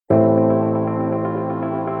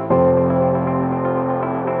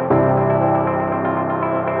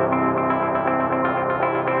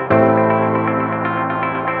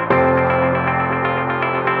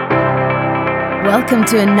Welcome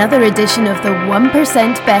to another edition of the 1%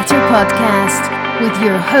 Better podcast with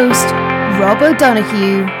your host, Rob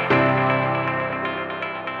O'Donoghue.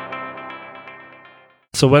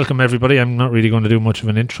 So welcome everybody. I'm not really going to do much of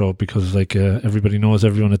an intro because everybody knows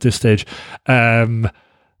everyone at this stage. I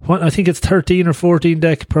think it's 13 or 14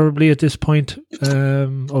 deck probably at this point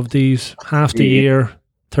of these, half the year.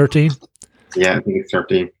 13? Yeah, I think it's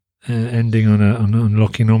 13. Ending on an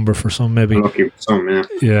unlucky number for some, maybe. Unlucky for some,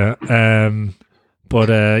 yeah. Yeah.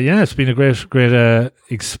 It's been a great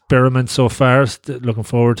experiment so far. Looking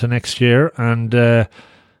forward to next year. And I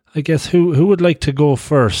guess who would like to go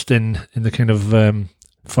first in the kind of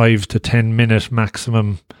 5 to 10 minute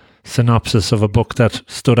maximum synopsis of a book that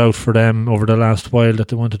stood out for them over the last while that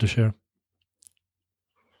they wanted to share?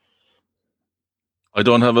 I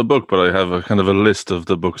don't have a book, but I have a kind of a list of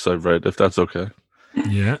the books I've read, if that's okay.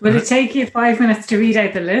 Yeah. Will it take you 5 minutes to read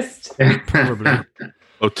out the list? Probably.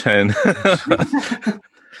 10.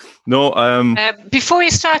 No. Before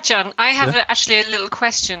you start, John, I have actually a little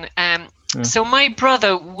question. So my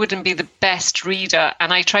brother wouldn't be the best reader,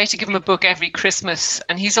 and I try to give him a book every Christmas.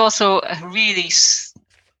 And he's also a really,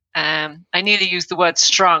 I nearly use the word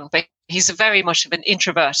strong, but he's very much of an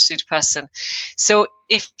introverted person. So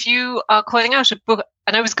if you are calling out a book,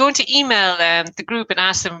 and I was going to email the group and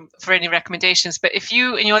ask them for any recommendations, but if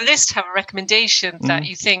you in your list have a recommendation that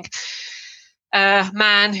you think a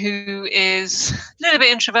man who is a little bit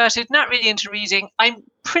introverted, not really into reading, I'm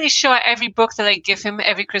pretty sure every book that I give him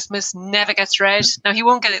every Christmas never gets read. Now, he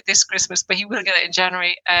won't get it this Christmas, but he will get it in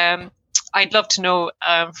January. I'd love to know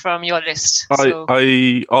from your list.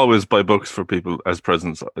 I always buy books for people as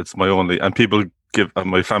presents. It's my only, and people give,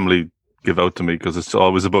 my family give out to me because it's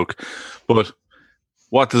always a book. But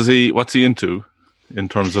what's he into in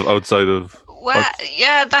terms of outside of? Well,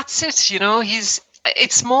 yeah, that's it. You know,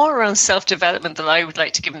 it's more around self-development than I would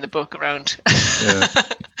like to give him the book around. Yeah.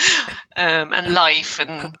 And life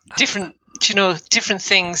and different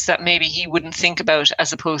things that maybe he wouldn't think about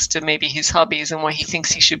as opposed to maybe his hobbies and what he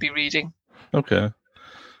thinks he should be reading. Okay.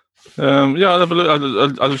 I'll have a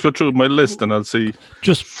look. I'll just go through my list and I'll see.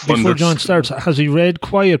 Just before John starts, has he read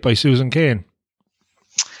Quiet by Susan Cain?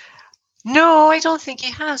 No, I don't think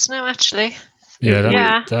he has. No, actually.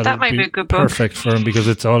 Yeah, that might be a good book. Perfect for him because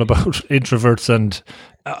it's all about introverts. And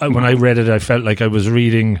when I read it, I felt like I was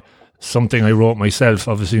reading something I wrote myself.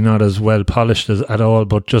 Obviously, not as well polished at all,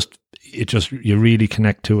 but you really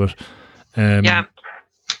connect to it.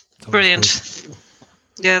 Brilliant.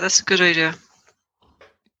 Yeah, that's a good idea.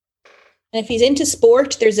 And if he's into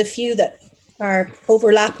sport, there's a few that are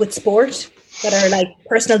overlap with sport that are like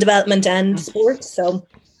personal development and sport. So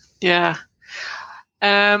yeah.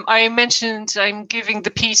 I mentioned I'm giving the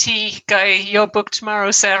PT guy your book tomorrow,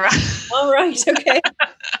 Sarah. All right, okay.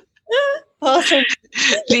 Awesome.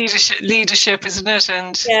 Leadership, isn't it?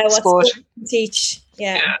 And what sport you teach.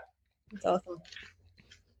 Yeah. That's awesome.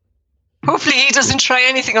 Hopefully he doesn't try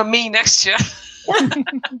anything on me next year.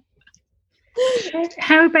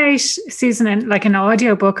 How about, Susan, like an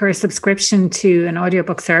audiobook or a subscription to an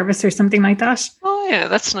audiobook service or something like that? Oh, yeah,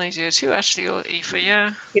 that's an idea too, actually, Aoife,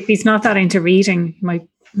 yeah. If he's not that into reading, he might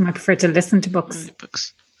prefer to listen to books.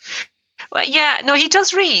 Well, yeah, no, he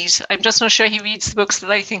does read. I'm just not sure he reads the books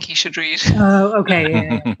that I think he should read. Oh,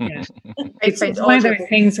 okay, yeah. It's one of those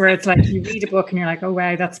things where it's like you read a book and you're like, oh,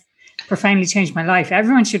 wow, that's profoundly changed my life.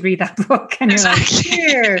 Everyone should read that book. And you're like,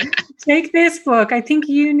 here, take this book. I think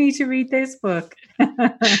you need to read this book.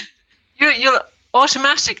 You'll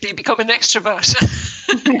automatically become an extrovert.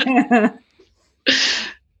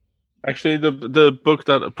 Actually, the book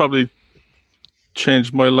that probably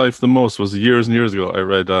changed my life the most was years and years ago. I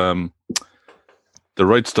read The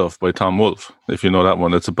Right Stuff by Tom Wolfe, if you know that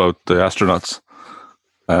one. It's about the astronauts.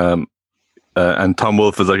 And Tom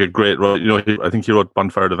Wolfe is like a great writer. I think he wrote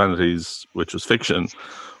Bonfire of Vanities, which was fiction,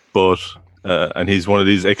 but and he's one of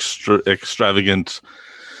these extravagant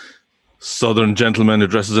Southern gentlemen who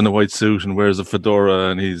dresses in a white suit and wears a fedora,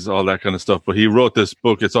 and he's all that kind of stuff. But he wrote this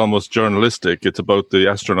book. It's almost journalistic. It's about the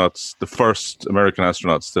astronauts, the first American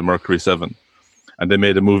astronauts, the Mercury 7, and they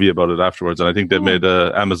made a movie about it afterwards. And I think they've made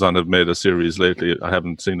Amazon have made a series lately. I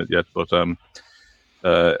haven't seen it yet, but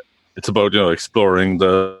it's about exploring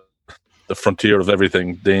the frontier of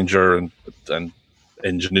everything, danger and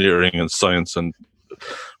engineering and science and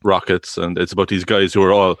rockets, and it's about these guys who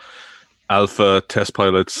are all alpha test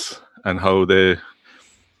pilots and how they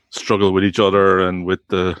struggle with each other and with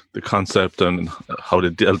the concept and how they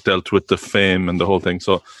dealt with the fame and the whole thing.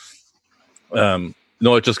 So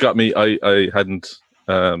it just got me. I hadn't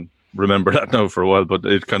remembered that now for a while, but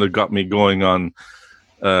it kind of got me going on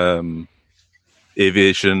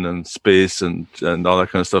aviation and space and all that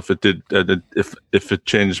kind of stuff. It did. If it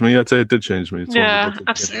changed me, I'd say it did change me. It's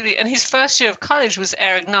absolutely. And his first year of college was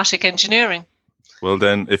aeronautic engineering. Well,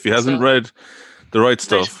 then, if he hasn't read The Right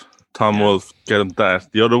Stuff, Tom Wolfe, get him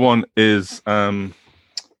that. The other one is Man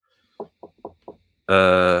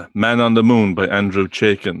on the Moon by Andrew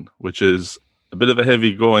Chaikin, which is a bit of a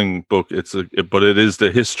heavy-going book. But it is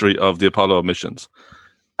the history of the Apollo missions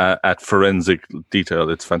at forensic detail.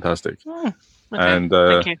 It's fantastic. Okay, and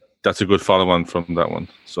that's a good follow-on from that one.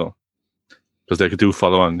 So, because they could do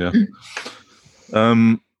follow-on,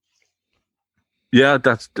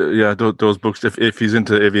 those books. If he's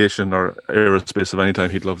into aviation or aerospace of any time,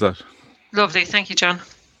 he'd love that. Lovely, thank you, John.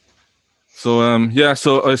 So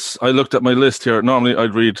I looked at my list here. Normally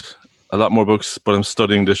I'd read a lot more books, but I'm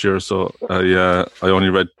studying this year, so I only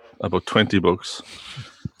read about 20 books.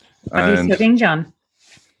 What are you studying, John?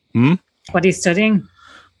 What are you studying?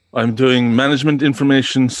 I'm doing Management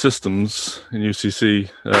Information Systems in UCC,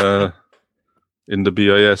 in the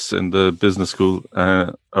BIS, in the business school.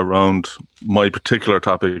 Around my particular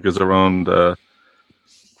topic is around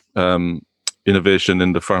innovation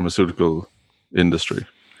in the pharmaceutical industry.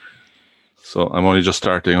 So I'm only just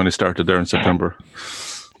starting. I only started there in September.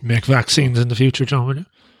 Make vaccines in the future, John, will you?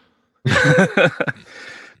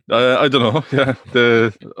 I don't know. Yeah,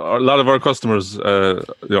 a lot of our customers,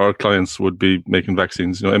 our clients, would be making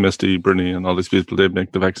vaccines. MSD, Brinny, and all these people, they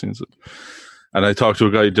make the vaccines. And I talked to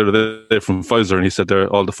a guy the other day from Pfizer, and he said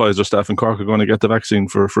all the Pfizer staff in Cork are going to get the vaccine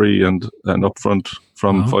for free and upfront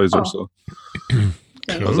from Pfizer. So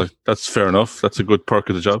I was like, that's fair enough. That's a good perk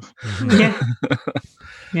of the job. Yeah.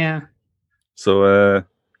 Yeah. So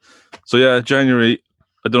January.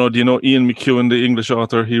 I don't know. Do you know Ian McEwan, the English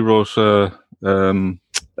author? He wrote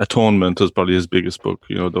Atonement is probably his biggest book.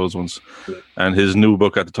 Those ones. And his new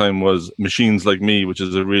book at the time was Machines Like Me, which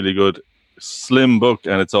is a really good, slim book,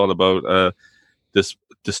 and it's all about this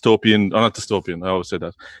dystopian, or not dystopian, I always say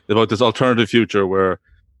that, about this alternative future where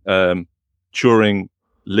Turing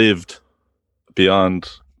lived beyond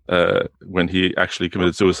when he actually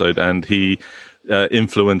committed suicide, and he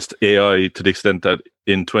influenced AI to the extent that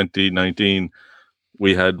in 2019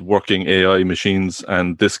 we had working AI machines,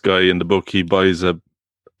 and this guy in the book, he buys an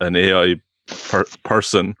AI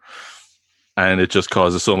person, and it just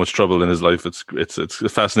causes so much trouble in his life. It's a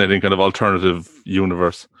fascinating kind of alternative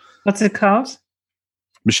universe. What's it called?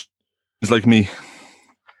 Machines Like Me.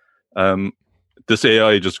 This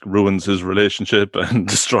AI just ruins his relationship and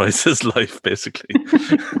destroys his life, basically.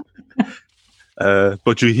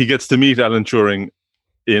 But he gets to meet Alan Turing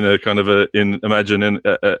in a kind of imagine an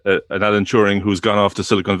Alan Turing who's gone off to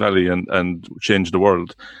Silicon Valley and changed the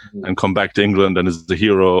world, and come back to England and is the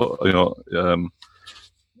hero,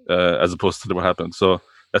 as opposed to what happened. So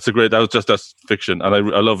that's fiction, and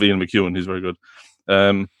I love Ian McEwan. He's very good.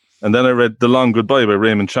 And then I read The Long Goodbye by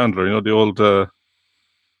Raymond Chandler.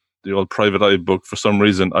 The old Private Eye book. For some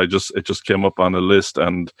reason, it just came up on a list,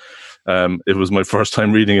 and it was my first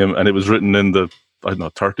time reading him, and it was written in the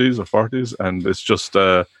 30s or 40s, and it's just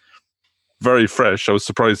very fresh. I was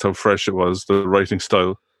surprised how fresh it was. The writing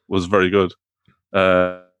style was very good.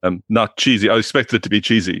 Not cheesy. I expected it to be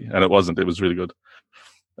cheesy, and it wasn't. It was really good.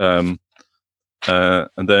 And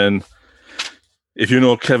then, if you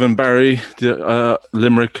know Kevin Barry, the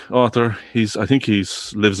Limerick author, I think he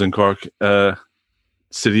lives in Cork.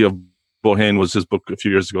 City of Bohane was his book a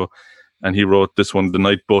few years ago, and he wrote this one, The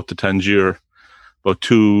Night Boat to Tangier, about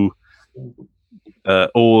two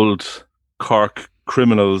old Cork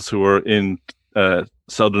criminals who were in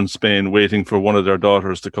southern Spain waiting for one of their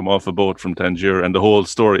daughters to come off a boat from Tangier. And the whole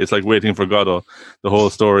story, it's like Waiting for Godot. The whole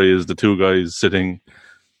story is the two guys sitting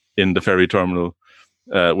in the ferry terminal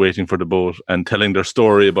waiting for the boat and telling their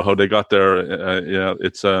story about how they got there.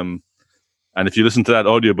 It's and if you listen to that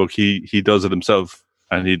audiobook, he does it himself,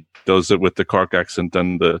 and he does it with the Cork accent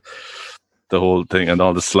and the whole thing and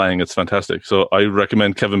all the slang. It's fantastic. So I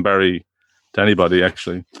recommend Kevin Barry to anybody,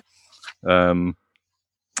 actually. Then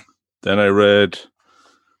I read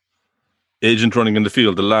Agent Running in the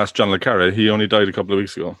Field, the last John le Carré. He only died a couple of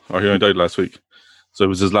weeks ago, or he only died last week. So it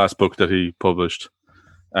was his last book that he published.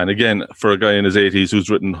 And again, for a guy in his 80s who's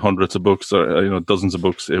written hundreds of books, or dozens of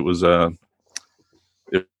books, it was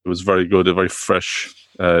very good, very fresh.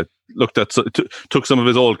 Took some of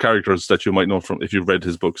his old characters that you might know from if you've read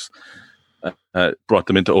his books, brought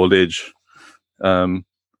them into old age. Then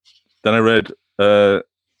I read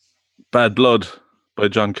Bad Blood by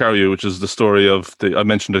John Carreyrou, which is the story of I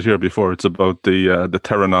mentioned it here before. It's about the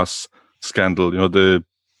Theranos scandal. The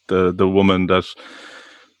woman that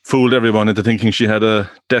fooled everyone into thinking she had a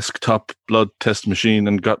desktop blood test machine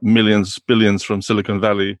and got billions from Silicon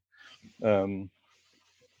Valley.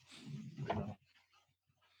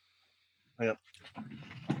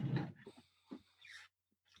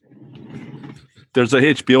 there's a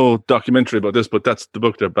HBO documentary about this, but that's the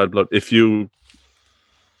book there, Bad Blood. If you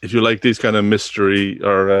like these kind of mystery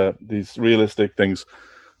or these realistic things,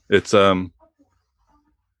 it's a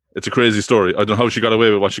crazy story. I don't know how she got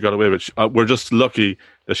away with what she got away with. We're just lucky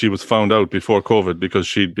that she was found out before COVID, because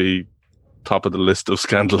she'd be top of the list of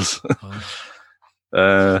scandals.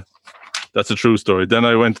 That's a true story. Then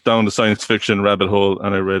I went down the science fiction rabbit hole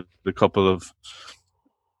and I read a couple of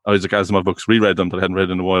Isaac Asimov books, reread them that I hadn't read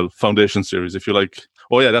in a while. Foundation series, if you like.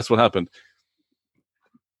 Oh yeah, that's what happened.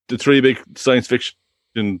 The three big science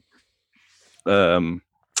fiction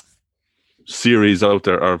series out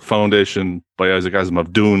there are Foundation by Isaac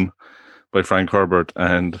Asimov, Dune by Frank Herbert,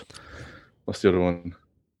 and what's the other one?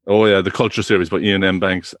 Oh yeah, the Culture series by Ian M.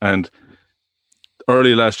 Banks. And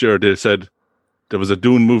early last year they said there was a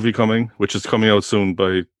Dune movie coming, which is coming out soon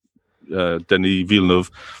by Denis Villeneuve.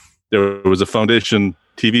 There was a Foundation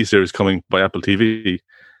TV series coming by Apple TV,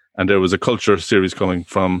 and there was a Culture series coming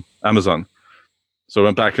from Amazon. So I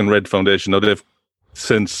went back and read Foundation. Now they've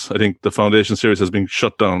since, I think the Foundation series has been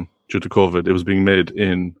shut down due to COVID. It was being made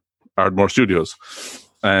in Ardmore Studios,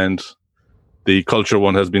 and the Culture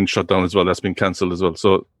one has been shut down as well. That's been cancelled as well.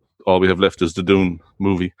 So all we have left is the Dune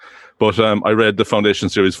movie. But I read the Foundation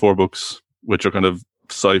series 4 books, which are kind of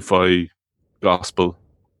sci-fi gospel.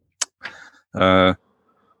 I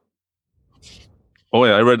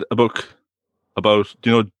read a book about,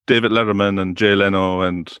 David Letterman and Jay Leno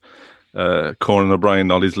and Conan O'Brien,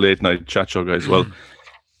 all these late night chat show guys. Well,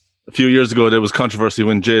 a few years ago there was controversy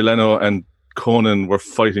when Jay Leno and Conan were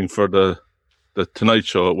fighting for the Tonight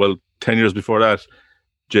Show. Well, 10 years before that,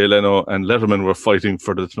 Jay Leno and Letterman were fighting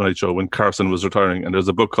for the Tonight Show when Carson was retiring. And there's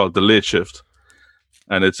a book called The Late Shift.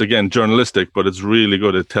 And it's, again, journalistic, but it's really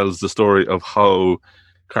good. It tells the story of how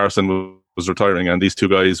Carson was retiring, and these two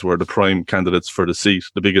guys were the prime candidates for the seat,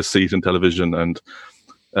 the biggest seat in television, and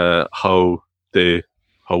how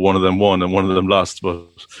one of them won and one of them lost. But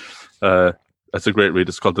that's a great read.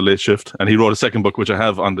 It's called The Late Shift. And he wrote a second book, which I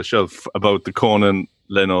have on the shelf, about the Conan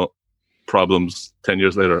Leno problems 10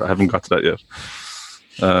 years later. I haven't got to that yet.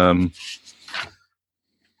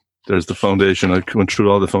 There's the Foundation. I went through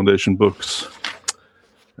all the Foundation books.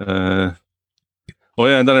 And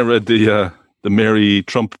then I read the Mary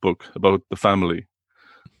Trump book about the family.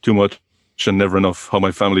 Too Much and Never Enough, how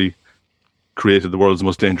my family created the world's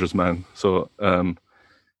most dangerous man. So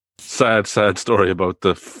sad story about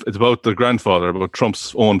it's about the grandfather, about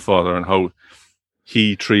Trump's own father, and how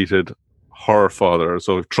he treated her father.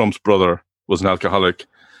 So Trump's brother was an alcoholic,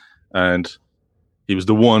 and he was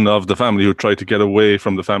the one of the family who tried to get away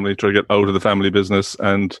from the family, tried to get out of the family business,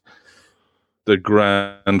 and the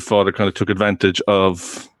grandfather kind of took advantage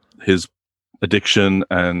of his addiction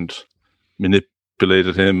and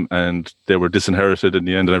manipulated him, and they were disinherited in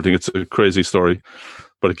the end and everything. It's a crazy story,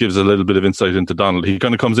 but it gives a little bit of insight into Donald. He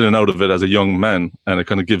kind of comes in and out of it as a young man, and it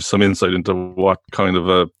kind of gives some insight into what kind of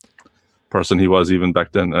a person he was even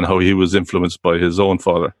back then, and how he was influenced by his own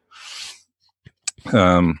father.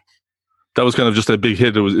 That was kind of just a big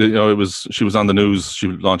hit. It was she was on the news. She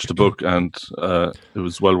launched a book, and it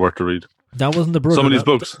was well worth the read. That wasn't the brother. Some of these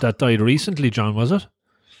books that died recently, John, was it?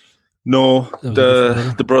 No,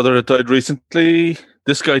 the brother that died recently.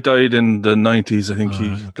 This guy died in the 90s. I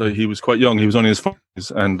think he was quite young. He was only in his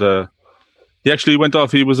 40s, and he actually went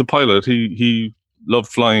off. He was a pilot. He loved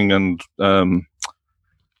flying and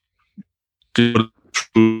did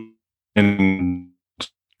in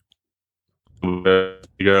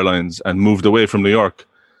airlines, and moved away from New York.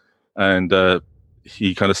 And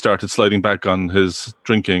he kind of started sliding back on his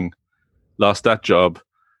drinking. Lost that job,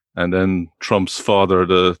 and then Trump's father,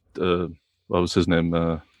 what was his name?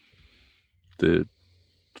 The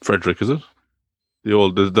Frederick, is it?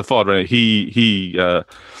 The father. He kind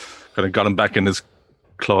of got him back in his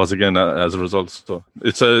claws again as a result. So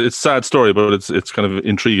it's a sad story, but it's kind of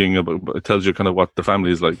intriguing. It tells you kind of what the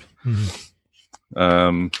family is like.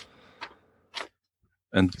 Mm-hmm.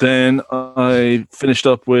 And then I finished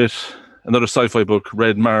up with another sci-fi book,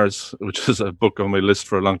 Red Mars, which is a book on my list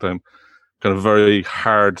for a long time. Kind of very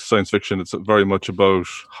hard science fiction. It's very much about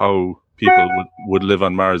how people would live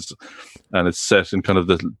on Mars, and it's set in kind of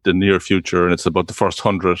the near future, and it's about the first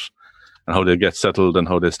 100 and how they get settled and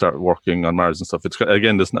how they start working on Mars and stuff. It's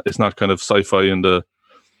again, it's not kind of sci-fi in the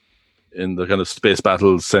kind of space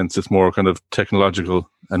battle sense. It's more kind of technological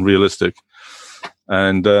and realistic.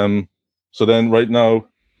 And so then right now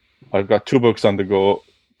I've got 2 books on the go,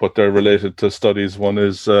 but they're related to studies. One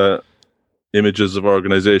is Images of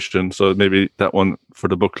Organization, so maybe that one for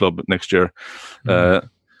the book club next year.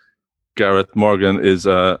 Gareth Morgan is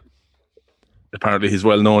apparently he's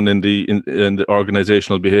well known in the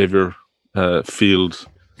organizational behavior field,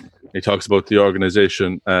 He talks about the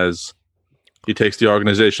organization as he takes the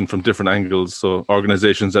organization from different angles. So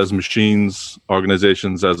organizations as machines,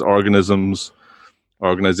 organizations as organisms,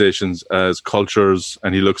 organizations as cultures,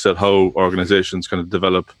 and he looks at how organizations kind of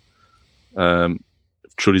develop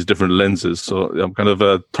through these different lenses. So I'm kind of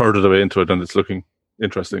a third of the way into it, and it's looking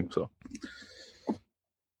interesting. So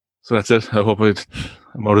that's it. I hope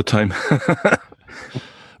I'm out of time.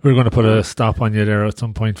 We're going to put a stop on you there at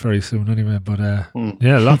some point very soon anyway. But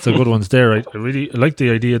yeah, lots of good ones there. I really like the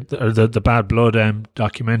idea, or the Bad Blood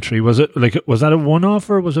documentary. Was that a one-off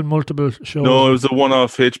or was it multiple shows? No, it was a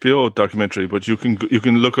one-off HBO documentary, but you can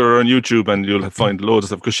look at her on YouTube and you'll find loads of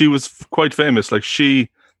stuff, because she was quite famous. Like, she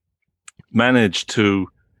managed to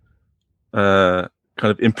kind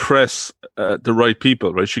of impress the right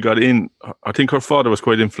people, right? She got in, I think her father was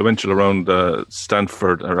quite influential around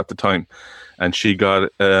Stanford at the time. And she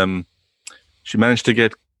managed to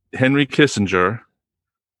get Henry Kissinger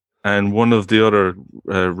and one of the other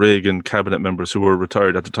Reagan cabinet members who were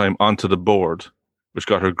retired at the time onto the board, which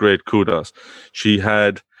got her great kudos. She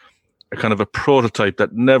had a kind of a prototype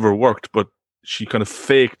that never worked, but she kind of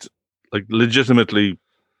faked, like legitimately,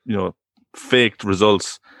 faked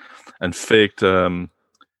results and faked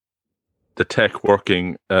the tech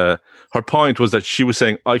working. Her point was that she was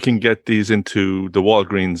saying, I can get these into the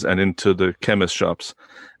Walgreens and into the chemist shops,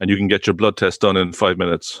 and you can get your blood test done in 5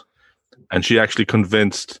 minutes. And she actually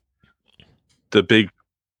convinced the big,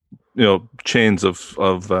 chains of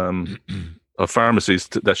pharmacies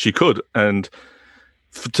that she could. And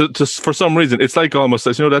for some reason, it's like almost,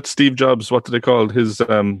 that Steve Jobs, what do they call his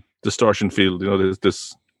distortion field?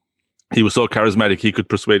 He was so charismatic, he could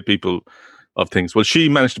persuade people of things. Well, she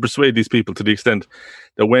managed to persuade these people to the extent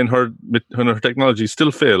that when her technology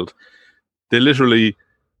still failed, they literally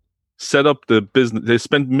set up the business. They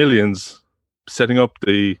spent millions setting up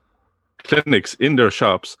the clinics in their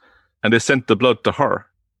shops, and they sent the blood to her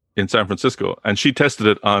in San Francisco, and she tested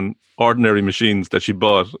it on ordinary machines that she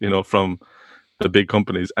bought, from the big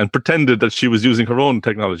companies, and pretended that she was using her own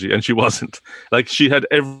technology, and she wasn't. Like, she had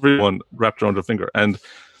everyone wrapped around her finger, and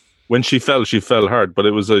when she fell hard, but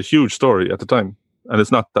it was a huge story at the time, and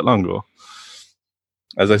it's not that long ago.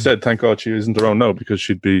 As I said, thank God she isn't around now, because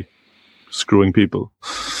she'd be screwing people.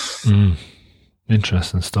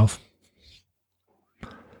 Interesting stuff.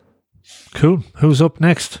 Cool. Who's up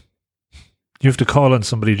next? You have to call on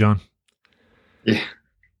somebody, John. Yeah.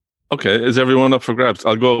 Okay, is everyone up for grabs?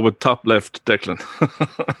 I'll go with top left, Declan.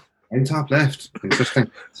 I'm top left. Interesting.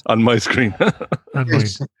 On my screen.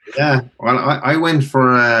 Yeah. Well, I went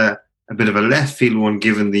for a bit of a left field one,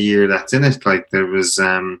 given the year that's in it. Like, there was,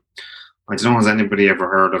 I don't know, has anybody ever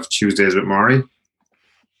heard of Tuesdays with Maury?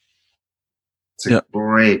 It's a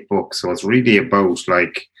great book. So it's really about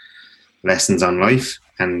like lessons on life.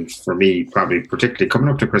 And for me, probably particularly coming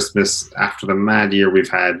up to Christmas, after the mad year we've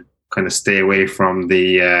had, kind of stay away from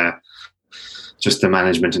the just the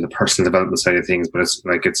management and the personal development side of things. But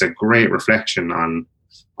it's a great reflection on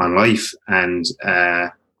life, and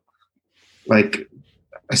I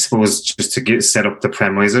suppose just to set up the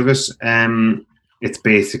premise of it, it's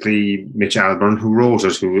basically Mitch Albom who wrote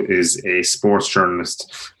it, who is a sports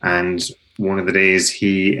journalist, and one of the days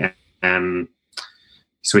he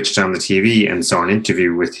switched on the TV and saw an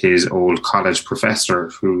interview with his old college professor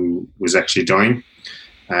who was actually dying,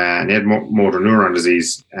 and he had motor neuron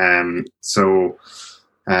disease. So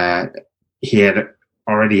he had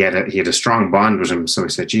a strong bond with him. So he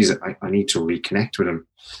said, "Geez, I need to reconnect with him,"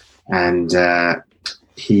 and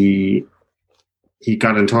he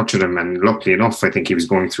got in touch with him. And luckily enough, I think he was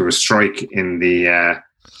going through a strike in the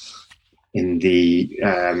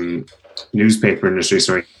newspaper industry,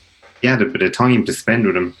 so he had a bit of time to spend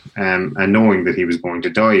with him, and knowing that he was going to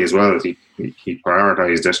die as well, he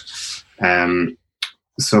prioritized it.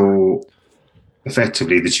 So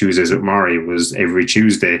effectively, the Tuesdays with Maury was every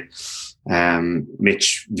Tuesday.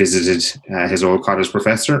 Mitch visited his old college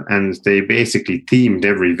professor, and they basically themed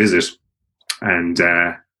every visit, and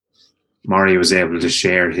Maury was able to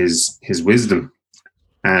share his wisdom,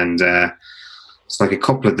 and it's like a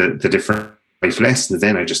couple of the different life lessons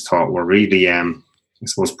then I just thought were really I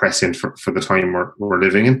suppose prescient for the time we're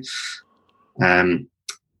living in.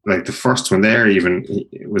 Like the first one there, even,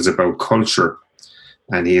 it was about culture,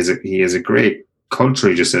 and he has a great culture.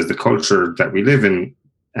 He just says the culture that we live in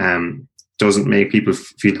doesn't make people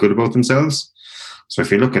feel good about themselves. So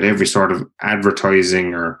if you look at every sort of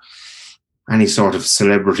advertising or any sort of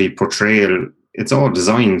celebrity portrayal, it's all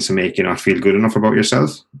designed to make you not feel good enough about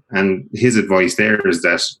yourself. And his advice there is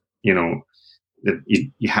that, that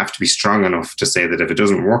you have to be strong enough to say that if it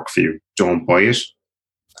doesn't work for you, don't buy it,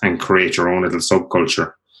 and create your own little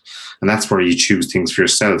subculture. And that's where you choose things for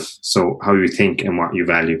yourself. So how you think and what you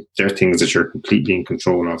value, they're things that you're completely in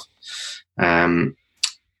control of.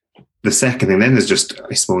 The second thing then is just,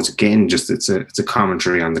 I suppose, again, just it's a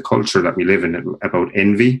commentary on the culture that we live in about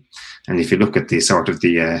envy. And if you look at the sort of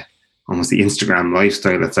the almost the Instagram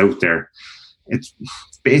lifestyle that's out there, it's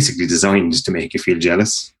basically designed to make you feel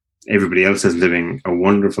jealous. Everybody else is living a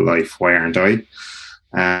wonderful life. Why aren't I?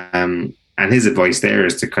 And his advice there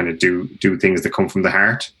is to kind of do things that come from the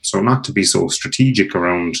heart. So not to be so strategic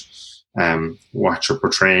around what you're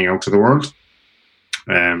portraying out to the world.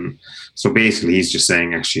 So basically, he's just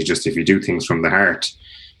saying, actually, just if you do things from the heart,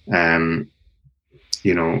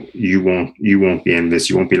 you know, you won't be envious.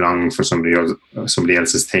 You won't be longing for somebody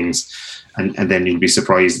else's things, and then you'll be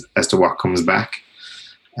surprised as to what comes back.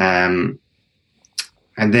 And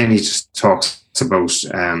then he just talks about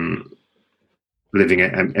living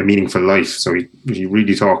a meaningful life. So he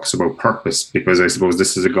really talks about purpose, because I suppose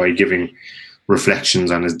this is a guy giving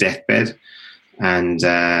reflections on his deathbed. And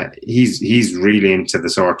he's really into the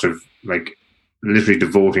sort of like literally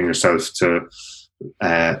devoting yourself to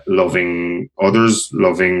loving others,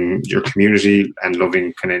 loving your community, and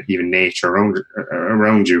loving kind of even nature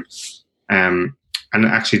around you, and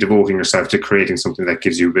actually devoting yourself to creating something that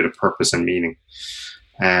gives you a bit of purpose and meaning.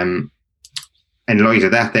 In light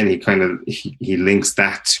of that, then he links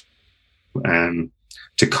that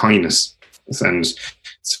to kindness. And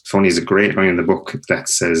it's funny, there's a great line in the book that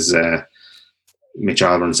says, Mitch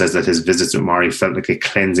Albom says that his visits with Maury felt like a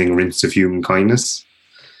cleansing rinse of human kindness.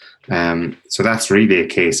 So that's really a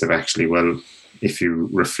case of actually, well, if you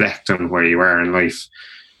reflect on where you are in life,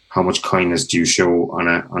 how much kindness do you show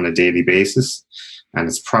on a daily basis? And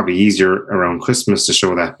it's probably easier around Christmas to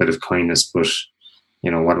show that bit of kindness, but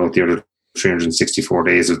you know, what about the other 364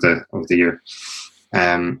 days of the year?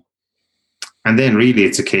 And then really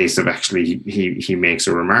it's a case of actually he makes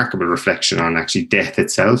a remarkable reflection on actually death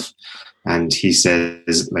itself. And he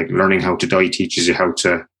says, like, learning how to die teaches you how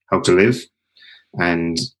to live.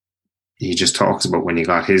 And he just talks about when he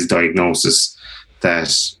got his diagnosis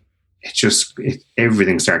that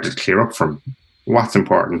everything started to clear up for him. What's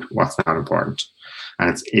important, what's not important.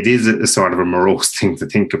 And it is a sort of a morose thing to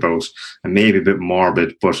think about, and maybe a bit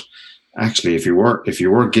morbid, but actually if you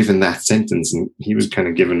were given that sentence, and he was kind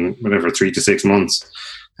of given whatever 3 to 6 months,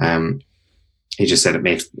 he just said it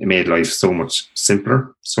made life so much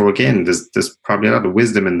simpler. So again, there's probably a lot of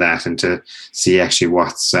wisdom in that, and to see actually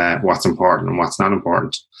what's important and what's not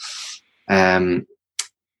important. The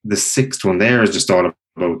sixth one there is just all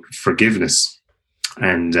about forgiveness,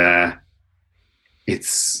 and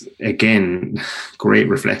it's again great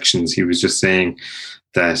reflections. He was just saying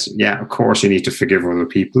that, yeah, of course you need to forgive other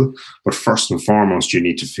people, but first and foremost you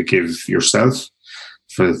need to forgive yourself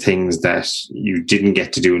for the things that you didn't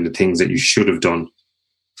get to do and the things that you should have done,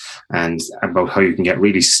 and about how you can get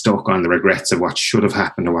really stuck on the regrets of what should have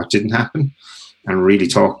happened or what didn't happen, and really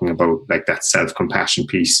talking about like that self-compassion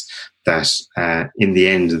piece, that in the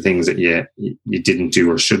end the things that you didn't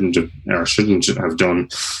do or shouldn't have done,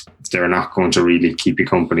 they're not going to really keep you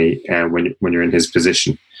company when you're in his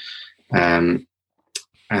position. And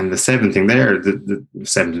the seventh thing there, the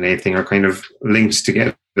seventh and eighth thing, are kind of linked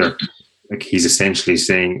together. Like he's essentially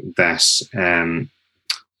saying that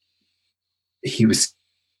he was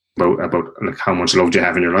about like how much love do you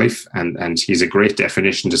have in your life, and he's a great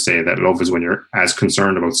definition to say that love is when you're as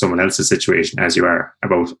concerned about someone else's situation as you are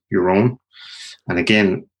about your own. And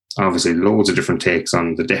again, obviously loads of different takes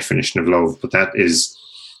on the definition of love, but that is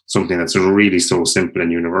something that's really so simple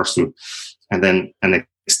and universal. And then an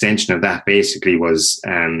extension of that basically was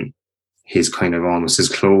his kind of almost his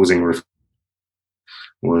closing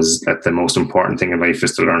was that the most important thing in life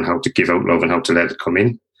is to learn how to give out love and how to let it come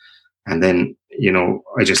in. And then, you know,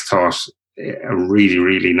 I just thought a really,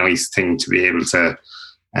 really nice thing to be able to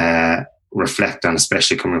reflect on,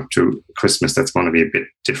 especially coming up to Christmas. That's going to be a bit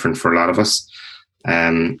different for a lot of us.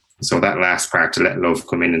 So that last part, to let love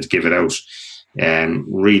come in and to give it out,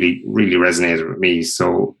 really, really resonated with me.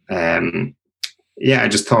 So, I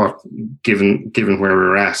just thought, given where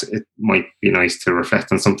we're at, it might be nice to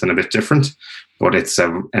reflect on something a bit different. But it's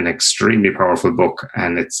an extremely powerful book,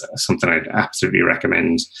 and it's something I'd absolutely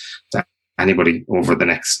recommend to anybody over the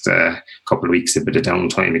next couple of weeks, a bit of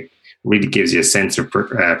downtime. It really gives you a sense of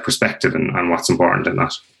perspective on what's important and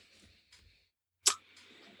not.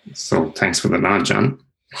 So thanks for the nod, John.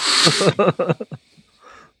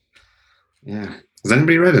 Yeah. Has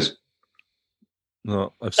anybody read it?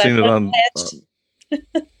 No, I've seen it on...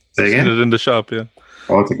 Say again? Seen it in the shop, yeah.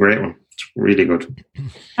 Oh, it's a great one. It's really good.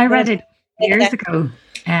 I read it years ago.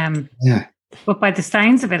 Yeah. But by the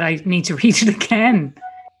sounds of it, I need to read it again.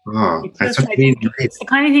 Oh, it's the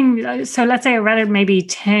kind of thing. So let's say I read it maybe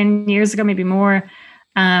 10 years ago, maybe more.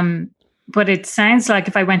 But it sounds like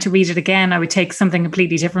if I went to read it again, I would take something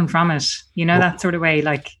completely different from it. You know, that sort of way.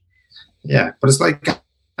 Like, yeah, but it's like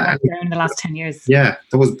in the last 10 years. Yeah,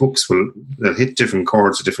 those books they'll hit different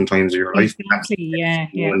chords at different times of your life. Exactly. Yeah.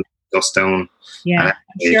 Dust down. Yeah,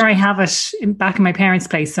 I'm sure I have it back in my parents'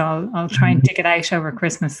 place, so I'll try and dig it out over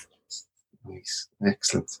Christmas. Nice,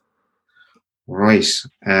 excellent. Right.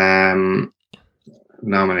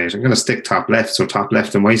 Nominate. I'm going to stick top left. So top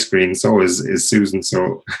left on my screen. So is Susan.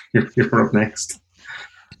 So you're up next.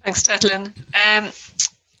 Thanks, Declan.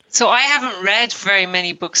 So I haven't read very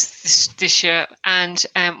many books this year, and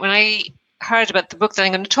when I heard about the book that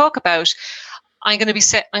I'm going to talk about, I'm going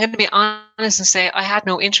to be honest and say I had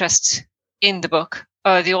no interest in the book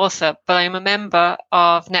or the author, but I'm a member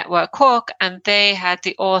of Network Cork, and they had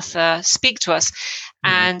the author speak to us,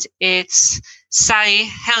 and it's Sally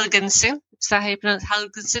Helgensen. Is that how you pronounce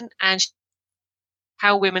Helgensen? And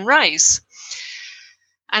How Women Rise.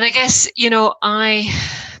 And I guess, I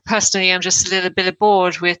personally am just a little bit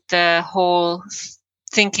bored with the whole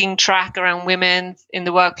thinking track around women in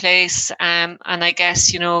the workplace. And I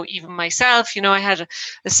guess, even myself, I had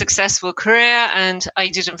a successful career and I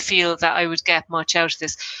didn't feel that I would get much out of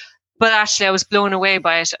this. But actually, I was blown away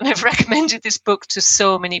by it. And I've recommended this book to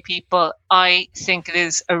so many people. I think it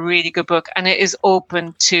is a really good book and it is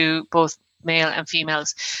open to both male and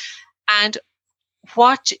females. And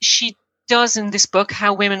what she does in this book,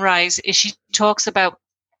 How Women Rise, is she talks about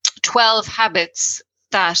 12 habits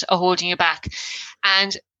that are holding you back.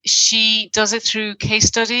 And she does it through case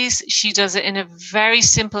studies. She does it in a very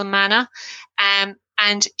simple manner.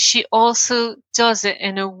 And she also does it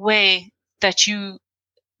in a way that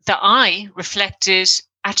I reflected,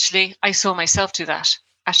 actually, I saw myself do that.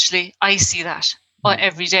 Actually, I see that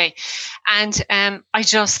every day. And I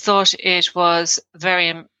just thought it was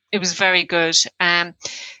very good.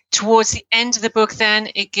 Towards the end of the book, then,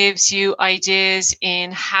 it gives you ideas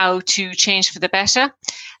in how to change for the better.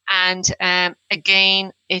 And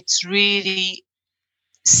again, it's really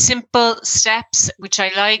simple steps, which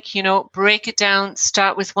I like, break it down,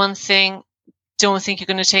 start with one thing. Don't think you're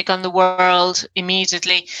going to take on the world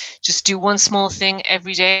immediately. Just do one small thing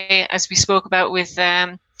every day, as we spoke about with,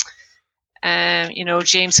 James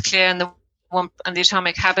Clear and the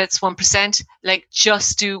Atomic Habits, 1%. Like,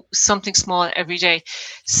 just do something small every day.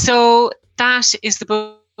 So that is the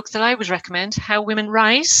book that I would recommend, How Women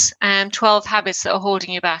Rise, 12 Habits That Are Holding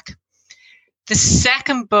You Back. The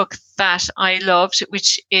second book that I loved,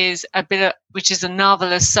 which is a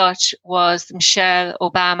novel as such, was the Michelle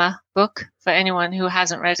Obama book. For anyone who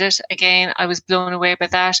hasn't read it, again, I was blown away by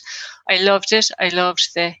that. I loved it. I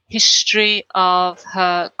loved the history of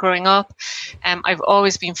her growing up. I've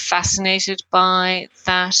always been fascinated by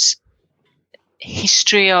that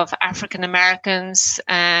history of African Americans,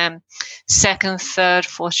 second, third,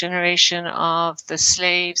 fourth generation of the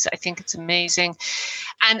slaves. I think it's amazing.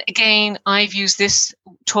 And again, I've used this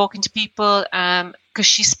talking to people because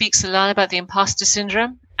she speaks a lot about the imposter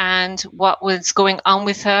syndrome and what was going on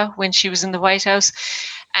with her when she was in the White House.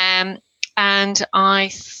 And I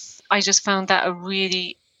just found that a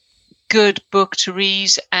really good book to read,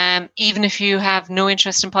 even if you have no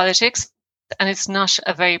interest in politics. And it's not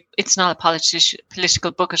a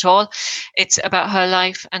political book at all. It's about her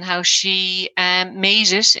life and how she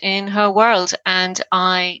made it in her world. And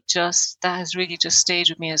that has really just stayed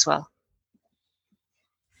with me as well.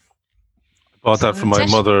 Bought that from my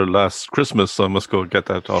mother last Christmas, so I must go get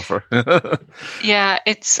that off her. Yeah,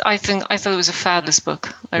 I thought it was a fabulous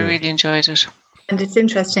book. I really enjoyed it. And it's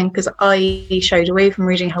interesting because I shied away from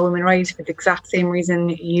reading How Women Rise for the exact same reason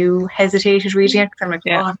you hesitated reading it. Because I'm like,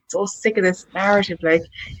 I'm so sick of this narrative. Like,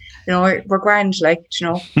 we're grand, like,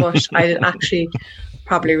 but I'll actually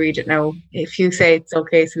probably read it now. If you say it's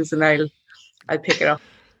okay, Susan, I'll pick it up.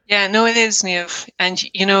 Yeah, no, it is, Niamh. And,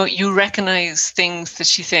 you recognize things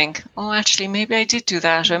that you think, oh, actually, maybe I did do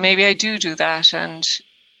that, or maybe I do that. And,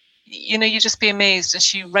 you just be amazed. And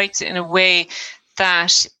she writes it in a way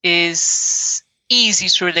that is easy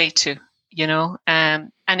to relate to,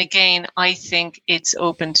 and again, I think it's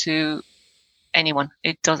open to anyone.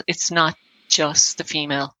 It's not just the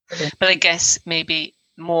female, but I guess maybe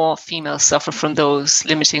more females suffer from those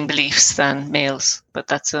limiting beliefs than males, but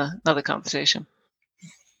that's another conversation.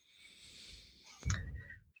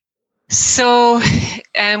 So,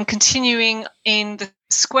 continuing in the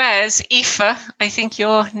squares, Aoife, I think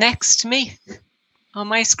you're next to me on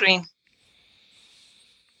my screen.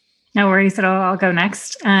 No worries at all. I'll go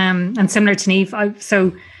next. And similar to Niamh,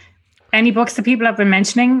 so any books that people have been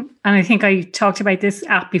mentioning, and I think I talked about this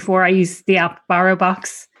app before. I use the app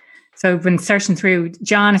BorrowBox, So I've been searching through,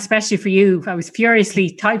 John, especially for you. I was furiously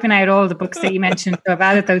typing out all the books that you mentioned. So I've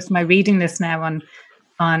added those to my reading list now on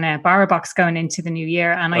BarrowBox going into the new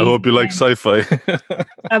year. And I hope you like sci-fi.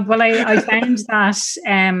 Well, I found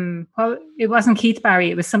that well, it wasn't Keith Barry.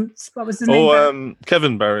 It was what was his name?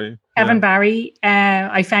 Kevin Barry. Kevin Barry.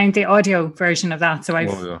 I found the audio version of that. So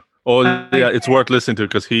it's worth listening to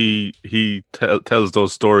because he tells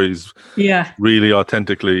those stories really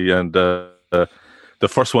authentically. And the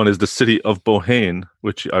first one is The City of Bohane,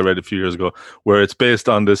 which I read a few years ago, where it's based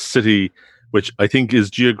on this city, which I think is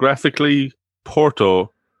geographically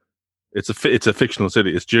Porto. It's a fictional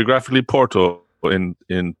city. It's geographically Porto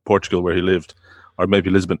in Portugal where he lived, or maybe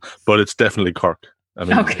Lisbon, but it's definitely Cork. I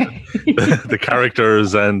mean, the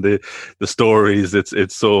characters and the stories,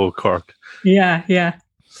 it's so Cork. Yeah.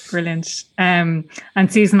 Brilliant. And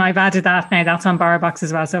Susan, I've added that now. That's on BarrowBox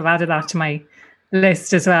as well. So I've added that to my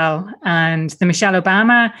list as well. And the Michelle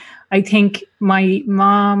Obama, I think my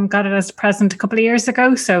mom got it as a present a couple of years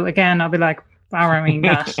ago. So again, I'll be like borrowing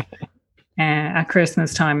that at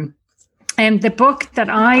Christmas time. And the book that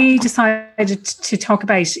I decided to talk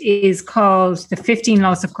about is called The 15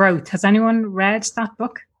 Laws of Growth. Has anyone read that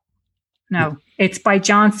book? No. It's by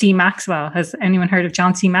John C. Maxwell. Has anyone heard of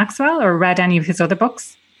John C. Maxwell or read any of his other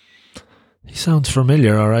books? He sounds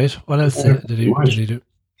familiar, all right. What else did he do?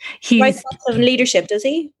 He writes lots of leadership, does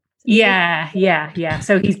he? Yeah.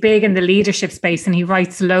 So he's big in the leadership space and he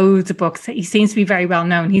writes loads of books. He seems to be very well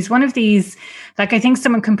known. He's one of these, like I think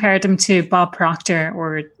someone compared him to Bob Proctor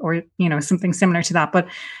or something similar to that. But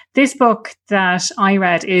this book that I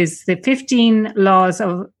read is the 15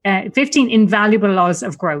 Invaluable Laws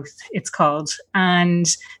of Growth, it's called. And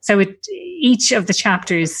so each of the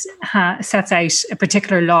chapters sets out a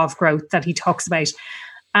particular law of growth that he talks about.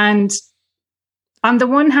 And on the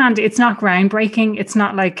one hand, it's not groundbreaking. It's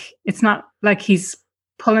not like he's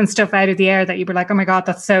pulling stuff out of the air that you'd be like, oh my God,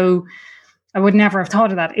 that's so, I would never have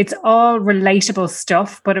thought of that. It's all relatable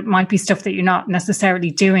stuff, but it might be stuff that you're not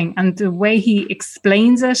necessarily doing. And the way he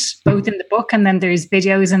explains it, both in the book and then there's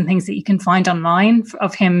videos and things that you can find online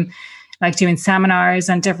of him like doing seminars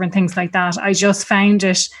and different things like that. I just found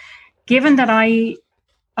it, given that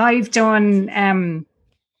I've done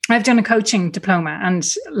a coaching diploma and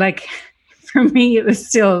like, for me, it was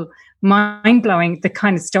still mind-blowing, the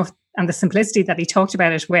kind of stuff and the simplicity that he talked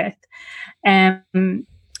about it with.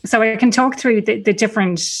 So I can talk through the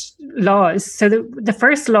different laws. So the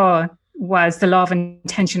first law was the law of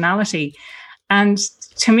intentionality. And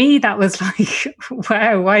to me, that was like,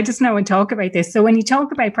 wow, why does no one talk about this? So when you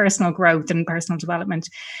talk about personal growth and personal development,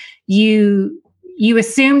 you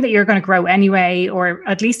assume that you're going to grow anyway, or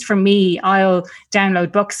at least for me, I'll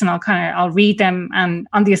download books and I'll read them, and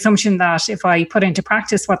on the assumption that if I put into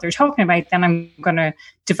practice what they're talking about, then I'm going to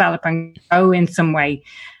develop and grow in some way.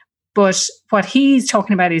 But what he's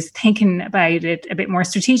talking about is thinking about it a bit more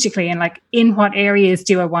strategically and like, in what areas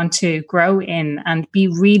do I want to grow in, and be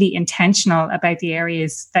really intentional about the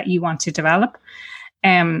areas that you want to develop.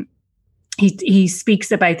 He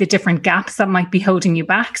speaks about the different gaps that might be holding you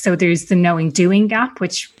back. So there's the knowing doing gap,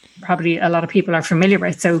 which probably a lot of people are familiar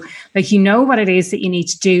with. So like, you know what it is that you need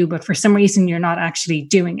to do, but for some reason you're not actually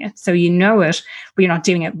doing it. So you know it, but you're not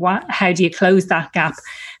doing it. How do you close that gap?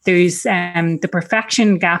 There's the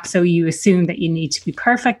perfection gap. So you assume that you need to be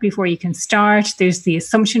perfect before you can start. There's the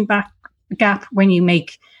assumption gap when you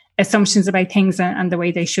make assumptions about things and the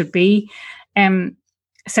way they should be.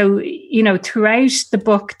 So, throughout the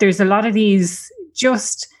book, there's a lot of these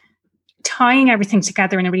just tying everything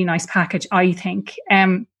together in a really nice package, I think.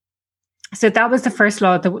 So that was the first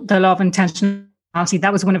law, the law of intentionality.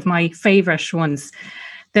 That was one of my favorite ones.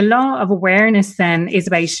 The law of awareness then is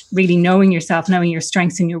about really knowing yourself, knowing your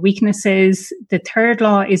strengths and your weaknesses. The third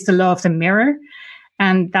law is the law of the mirror,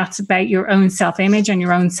 and that's about your own self-image and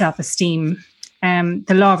your own self-esteem.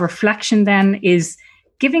 The law of reflection then is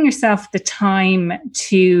giving yourself the time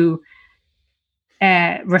to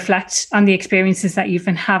reflect on the experiences that you've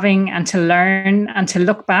been having and to learn and to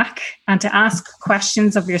look back and to ask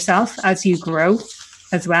questions of yourself as you grow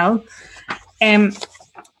as well.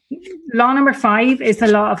 Law number 5 is the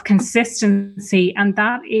law of consistency, and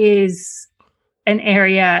that is an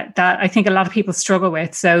area that I think a lot of people struggle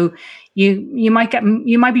with. So you might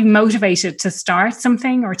be motivated to start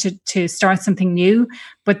something or to start something new,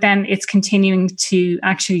 but then it's continuing to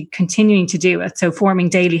do it. So forming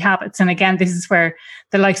daily habits. And again, this is where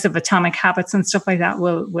the likes of Atomic Habits and stuff like that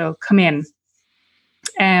will come in.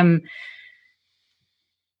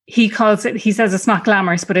 He says it's not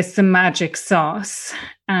glamorous, but it's the magic sauce.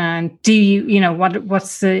 And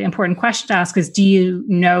what's the important question to ask is, do you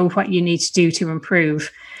know what you need to do to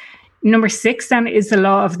improve? Number 6 then is the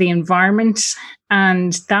law of the environment,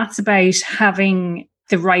 and that's about having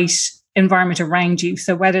the right environment around you.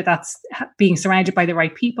 So whether that's being surrounded by the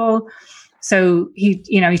right people. So he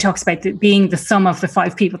talks about being the sum of the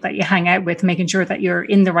 5 people that you hang out with, making sure that you're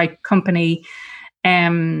in the right company.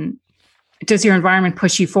 Does your environment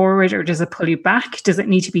push you forward, or does it pull you back? Does it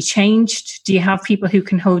need to be changed? Do you have people who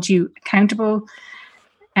can hold you accountable?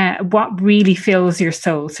 What really fills your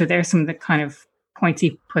soul? So there's some of the kind of points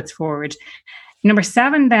he puts forward. Number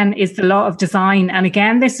 7 then is the law of design. And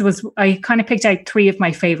again, I kind of picked out 3 of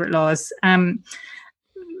my favorite laws.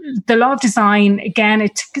 The law of design, again,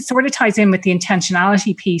 it sort of ties in with the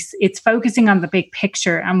intentionality piece. It's focusing on the big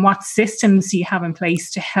picture and what systems you have in place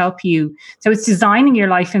to help you. So it's designing your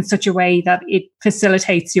life in such a way that it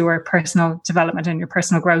facilitates your personal development and your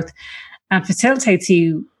personal growth, and facilitates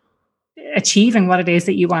you achieving what it is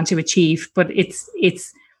that you want to achieve. But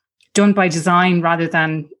it's done by design rather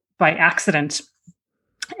than by accident.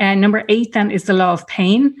 And number 8 then is the law of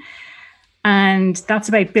pain. And that's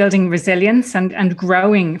about building resilience and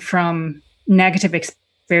growing from negative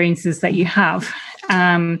experiences that you have.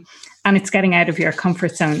 And it's getting out of your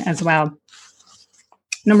comfort zone as well.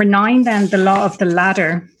 Number 9, then, the law of the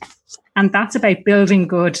ladder. And that's about building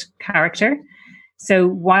good character. So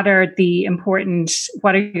what are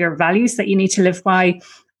your values that you need to live by?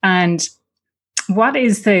 And what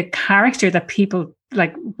is the character that people,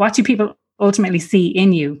 like, what do people ultimately see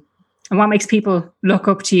in you? And what makes people look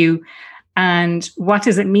up to you? And what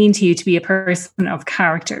does it mean to you to be a person of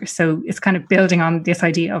character? So it's kind of building on this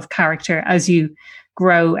idea of character as you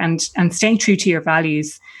grow and staying true to your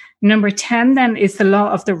values. Number 10 then is the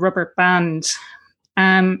law of the rubber band.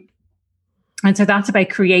 And so that's about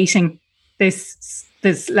creating this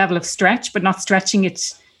level of stretch, but not stretching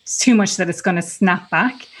it too much that it's going to snap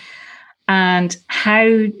back. And how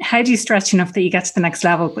do you stretch enough that you get to the next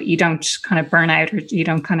level, but you don't kind of burn out, or you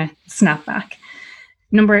don't kind of snap back?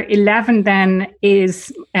 Number 11 then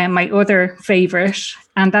is my other favorite,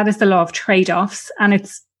 and that is the law of trade-offs. And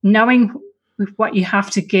it's knowing what you have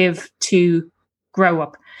to give to grow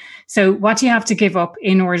up. So what do you have to give up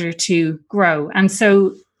in order to grow? And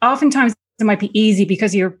so oftentimes it might be easy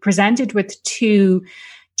because you're presented with 2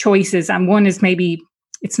 choices, and one is maybe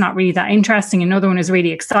it's not really that interesting. Another one is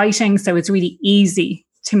really exciting. So it's really easy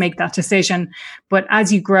to make that decision. But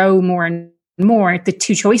as you grow more and more, the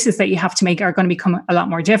 2 choices that you have to make are going to become a lot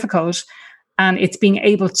more difficult. And it's being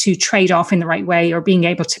able to trade off in the right way, or being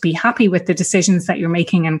able to be happy with the decisions that you're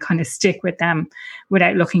making and kind of stick with them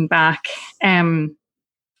without looking back.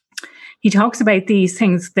 He talks about these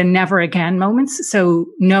things, the never again moments. So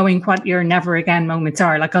knowing what your never again moments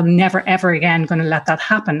are, like, I'm never, ever again going to let that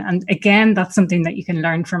happen. And again, that's something that you can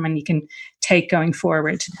learn from and you can take going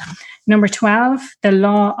forward. Number 12, the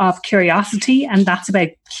law of curiosity. And that's about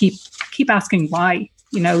keep asking why,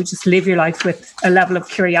 just live your life with a level of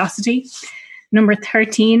curiosity. Number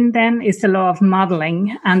 13 then is the law of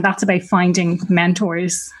modeling. And that's about finding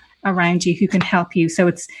mentors around you who can help you. So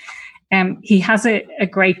it's, he has a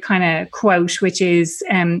great kind of quote, which is,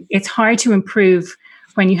 it's hard to improve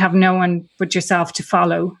when you have no one but yourself to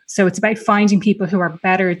follow. So it's about finding people who are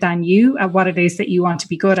better than you at what it is that you want to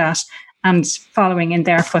be good at and following in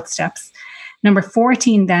their footsteps. Number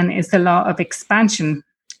 14 then is the law of expansion.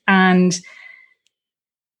 And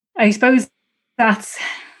I suppose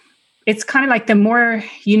it's kind of like the more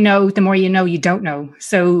you know you don't know.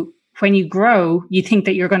 So when you grow, you think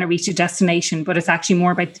that you're going to reach a destination, but it's actually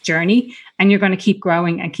more about the journey, and you're going to keep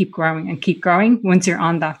growing and keep growing and keep growing once you're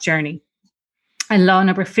on that journey. And law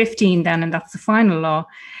number 15 then, and that's the final law,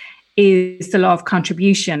 is the law of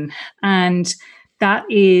contribution. And that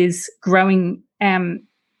is growing,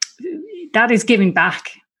 that is giving back,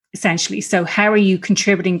 essentially. So how are you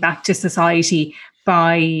contributing back to society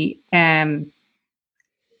by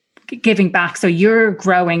giving back? So you're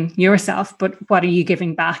growing yourself, but what are you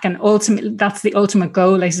giving back? And ultimately, that's the ultimate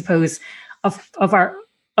goal, I suppose, of our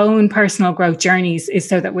own personal growth journeys, is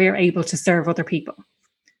so that we're able to serve other people.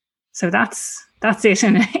 So that's it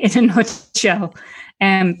in a nutshell.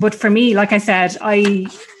 But for me, like I said,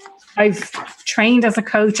 I've trained as a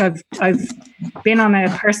coach. I've been on a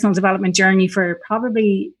personal development journey for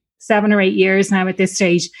probably 7 or 8 years now at this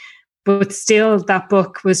stage. But still, that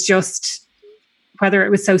book was just, whether it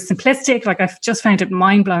was so simplistic, like I've just found it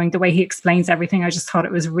mind-blowing the way he explains everything. I just thought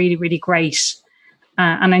it was really, really great.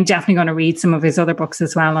 And I'm definitely going to read some of his other books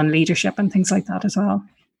as well on leadership and things like that as well.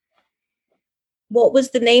 What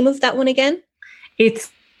was the name of that one again? It's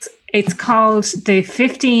called The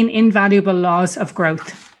 15 Invaluable Laws of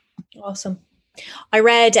Growth. Awesome. I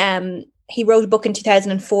read, he wrote a book in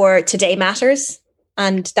 2004, Today Matters,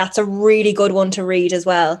 and that's a really good one to read as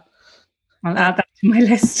well. I'll add that to my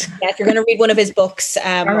list. Yeah, if you're going to read one of his books,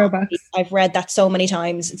 I've read that so many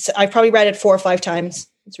times. I've probably read it 4 or 5 times.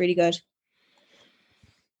 It's really good.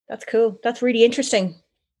 That's cool. That's really interesting.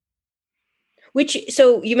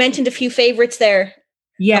 So you mentioned a few favorites there.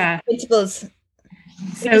 Yeah. Principles.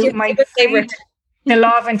 So my favorite, the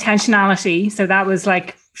law of intentionality. So that was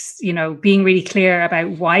like, being really clear about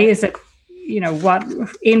why is it, in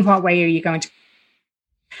what way are you going to.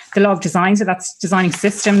 The law of design. So that's designing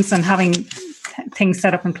systems and having things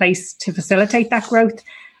set up in place to facilitate that growth.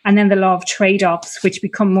 And then the law of trade-offs, which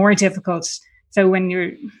become more difficult. So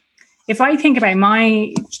if I think about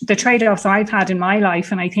the trade-offs I've had in my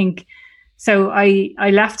life, and I think, so I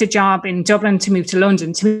left a job in Dublin to move to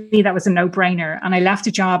London. To me, that was a no-brainer. And I left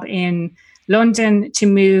a job in London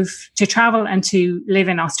to travel and to live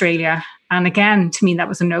in Australia. And again, to me, that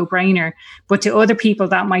was a no-brainer. But to other people,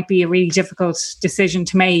 that might be a really difficult decision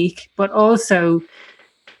to make. But also,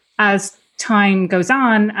 as time goes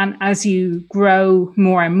on and as you grow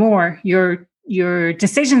more and more, your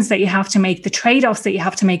decisions that you have to make, the trade-offs that you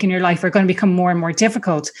have to make in your life are going to become more and more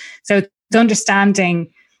difficult. So it's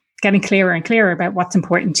understanding, getting clearer and clearer about what's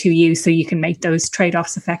important to you so you can make those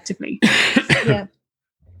trade-offs effectively. Yeah.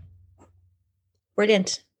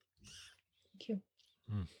 Brilliant. Thank you.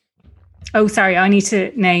 Oh, sorry, I need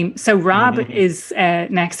to name. So Rob is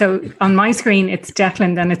next. So on my screen, it's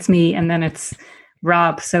Declan, then it's me, and then it's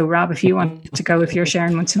Rob. So Rob, if you want to go, if you're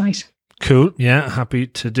sharing one tonight. Cool. Yeah, happy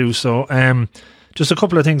to do so. Just a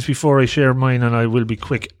couple of things before I share mine, and I will be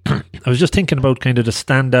quick. I was just thinking about kind of the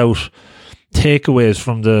standout takeaways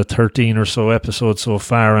from the 13 or so episodes so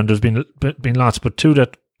far, and there's been lots, but two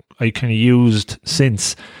that I kind of used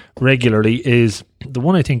since regularly is the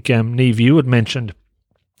one I think, Niamh, you had mentioned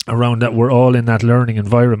around that we're all in that learning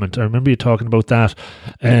environment. I remember you talking about that,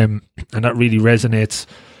 and that really resonates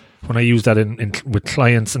when I use that in with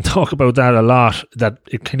clients and talk about that a lot, that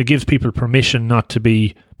it kind of gives people permission not to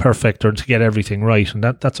be perfect or to get everything right, and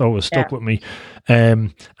that's always stuck with me.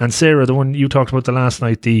 And Sarah, the one you talked about the last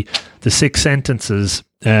night, the 6 sentences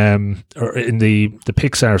or in the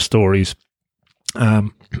Pixar stories,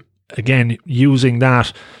 again, using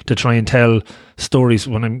that to try and tell stories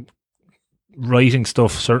when I'm writing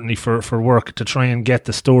stuff, certainly for work, to try and get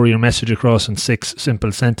the story or message across in 6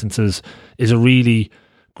 simple sentences is a really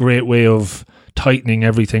great way of tightening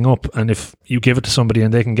everything up. And if you give it to somebody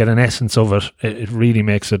and they can get an essence of it, it really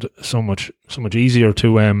makes it so much easier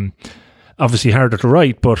to obviously harder to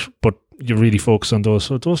write, but you really focus on those.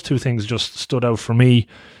 So those 2 things just stood out for me.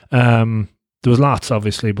 There was lots,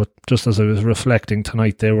 obviously, but just as I was reflecting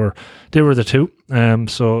tonight, they were the 2.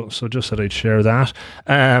 So just that I'd share that.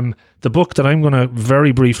 The book that I'm going to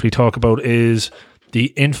very briefly talk about is The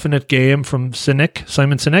Infinite Game from Simon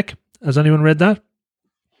Sinek. Has anyone read that?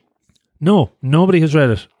 No, nobody has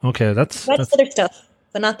read it. Okay, that's other stuff,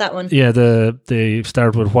 but not that one. Yeah, they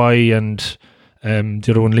start with why, and the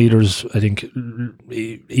other one, Leaders, I think,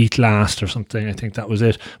 Eat Last or something. I think that was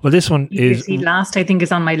it. Well, this one is Eat Last, I think,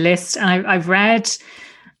 is on my list, and I've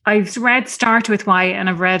read Start With Why, and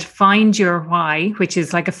I've read Find Your Why, which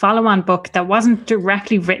is like a follow-on book that wasn't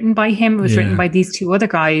directly written by him. It was written by these 2 other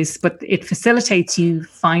guys, but it facilitates you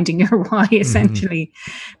finding your why, essentially.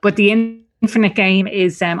 Mm-hmm. But the Infinite Game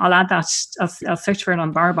is, I'll add that, I'll search for it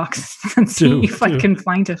on BarBox and see if I can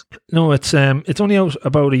find it. No, it's only out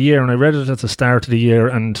about a year, and I read it at the start of the year,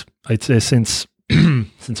 and I'd say since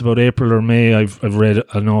about April or May, I've read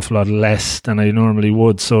an awful lot less than I normally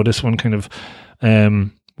would. So this one kind of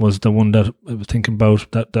was the one that I was thinking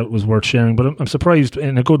about that was worth sharing. But I'm surprised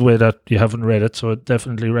in a good way that you haven't read it, so I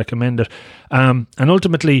definitely recommend it. And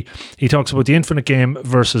ultimately, he talks about the infinite game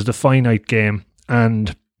versus the finite game,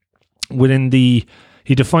 and he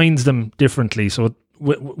defines them differently. So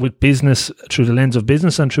with business, through the lens of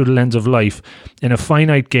business and through the lens of life, in a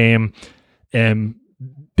finite game,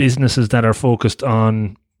 businesses that are focused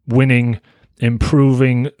on winning,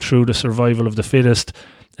 improving through the survival of the fittest,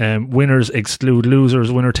 winners exclude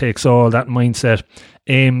losers, winner takes all, that mindset.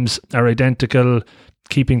 Aims are identical,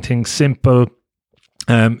 keeping things simple,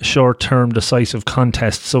 short-term decisive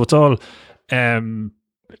contests. So it's all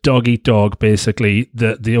dog eat dog, basically.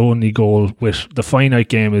 The only goal with the finite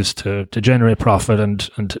game is to generate profit and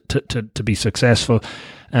to be successful.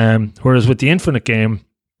 Whereas with the infinite game,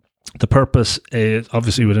 the purpose is,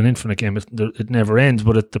 obviously with an infinite game, it never ends,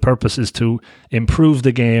 but the purpose is to improve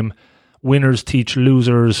the game. Winners teach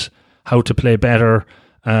losers how to play better.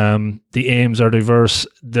 The aims are diverse.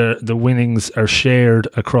 The winnings are shared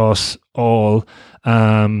across all.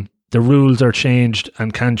 The rules are changed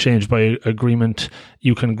and can change by agreement.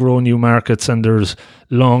 You can grow new markets, and there's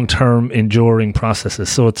long-term enduring processes.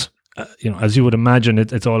 So it's as you would imagine,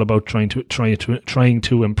 it's all about trying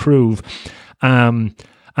to improve.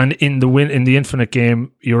 And in the infinite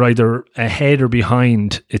game, you're either ahead or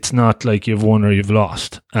behind. It's not like you've won or you've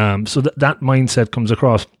lost. So that mindset comes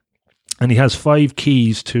across. And he has 5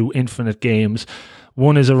 keys to infinite games.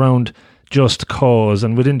 One is around just cause.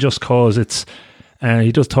 And within just cause, it's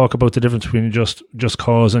he does talk about the difference between just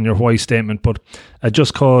cause and your why statement. But a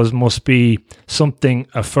just cause must be something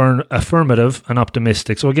affirmative and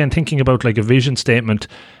optimistic. So again, thinking about like a vision statement,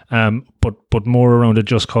 but more around a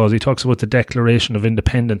just cause. He talks about the Declaration of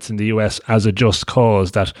Independence in the US as a just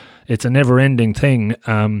cause, that it's a never-ending thing,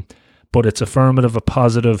 but it's affirmative, a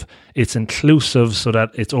positive, it's inclusive so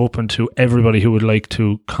that it's open to everybody who would like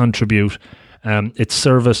to contribute. It's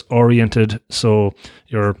service-oriented, so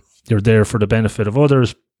you're there for the benefit of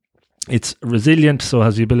others. It's resilient, so it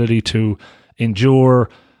has the ability to endure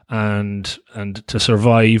and to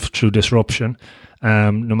survive through disruption,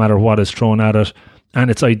 no matter what is thrown at it. And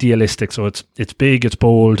it's idealistic, so it's big, it's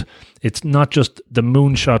bold. It's not just the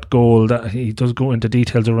moonshot goal. That he does go into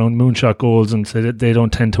details around moonshot goals and say that they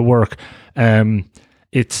don't tend to work.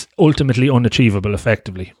 It's ultimately unachievable,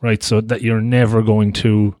 effectively, right? So that you're never going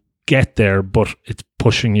to get there, but it's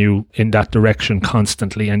pushing you in that direction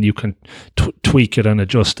constantly, and you can tweak it and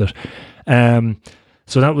adjust it.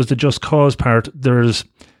 So that was the just cause part. There's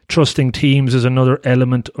trusting teams is another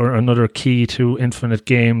element or another key to infinite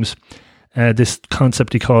games. This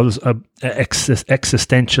concept he calls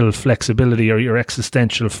existential flexibility, or your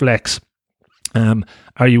existential flex.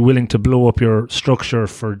 Are you willing to blow up your structure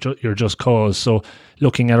for your just cause? So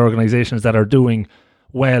looking at organizations that are doing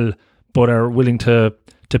well but are willing to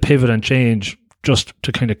pivot and change just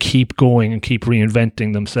to kind of keep going and keep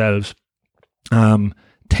reinventing themselves,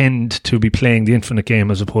 tend to be playing the infinite game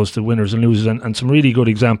as opposed to winners and losers. And some really good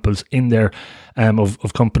examples in there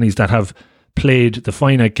of companies that have played the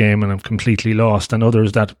finite game and have completely lost, and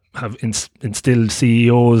others that have instilled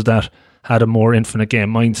CEOs that had a more infinite game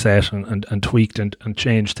mindset and tweaked and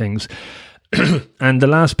changed things. And the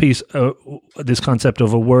last piece, this concept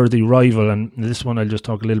of a worthy rival, and this one I'll just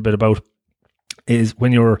talk a little bit about, is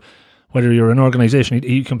whether you're an organization.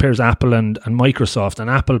 He compares Apple and Microsoft, and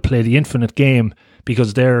Apple play the infinite game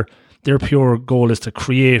because their pure goal is to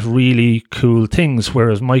create really cool things,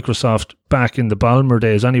 whereas Microsoft, back in the Ballmer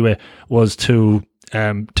days anyway, was to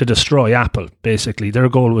destroy Apple. Basically, their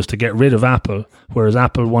goal was to get rid of Apple, whereas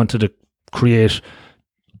Apple wanted to create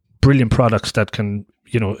brilliant products that can,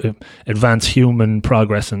 advance human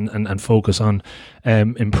progress and focus on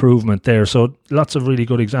improvement there. So lots of really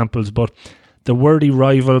good examples. But the worthy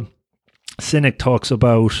rival, Sinek talks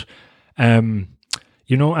about, Adam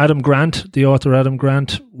Grant, the author Adam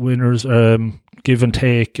Grant, Winners, Give and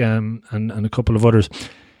Take, and a couple of others.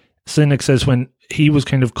 Sinek says when he was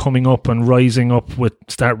kind of coming up and rising up with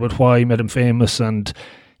Start With Why, made him famous, and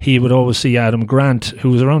he would always see Adam Grant, who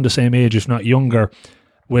was around the same age, if not younger,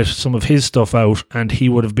 with some of his stuff out, and he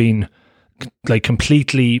would have been like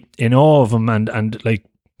completely in awe of him and like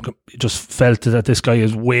just felt that this guy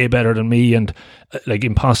is way better than me, and like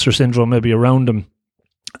imposter syndrome maybe around him.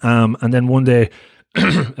 And then one day,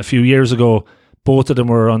 a few years ago, both of them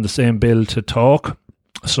were on the same bill to talk.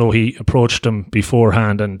 So he approached them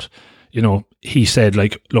beforehand, and he said,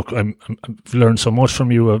 like, look, I've learned so much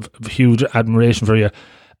from you, I've huge admiration for you.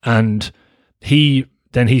 And he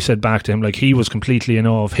said back to him, like, he was completely in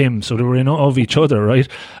awe of him. So they were in awe of each other, right?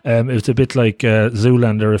 It was a bit like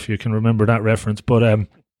Zoolander, if you can remember that reference. But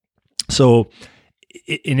so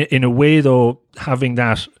in a way, though, having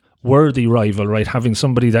that worthy rival, right, having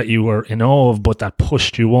somebody that you were in awe of but that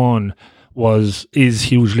pushed you on is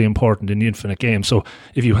hugely important in the infinite game. So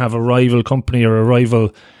if you have a rival company or a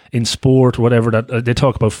rival in sport or whatever, that they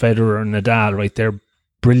talk about Federer and Nadal, right? They're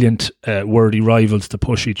brilliant worthy rivals to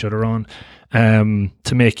push each other on,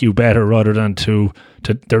 to make you better rather than to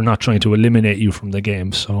they're not trying to eliminate you from the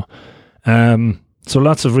game. So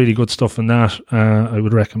lots of really good stuff in that. I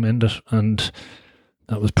would recommend it, and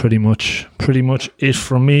that was pretty much it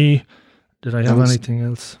from me. Did I have anything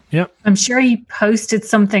else? Yeah, I'm sure he posted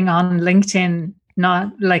something on LinkedIn,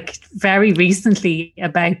 not like very recently,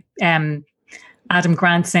 about Adam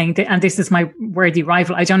Grant saying that, and this is my worthy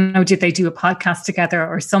rival. I don't know, did they do a podcast together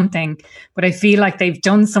or something? But I feel like they've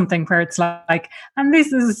done something where it's like, and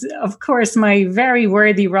this is, of course, my very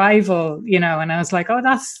worthy rival, And I was like, oh,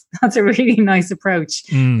 that's a really nice approach.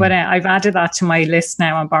 But I've added that to my list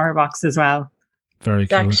now on BarberBox as well. Very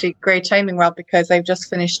cool. Actually, great timing, Rob, because I've just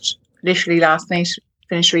finished last night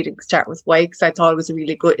reading Start With Why, because I thought it's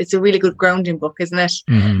a really good grounding book, isn't it?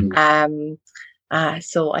 Mm-hmm.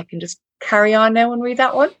 So I can just carry on now and read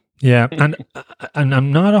that one. Yeah, and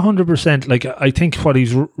I'm not 100%. Like, I think what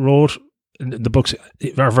he's wrote in the books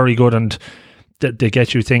are very good, and they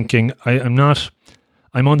get you thinking.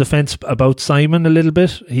 I'm on the fence about Simon a little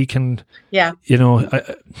bit. He can,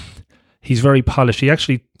 he's very polished. He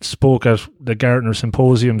actually spoke at the Gartner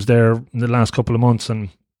symposiums there in the last couple of months, and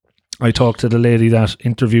I talked to the lady that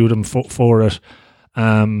interviewed him for it.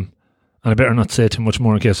 And I better not say too much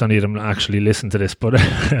more in case any of them actually listen to this. But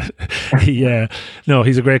he's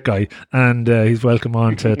a great guy, and he's welcome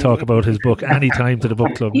on to talk about his book anytime to the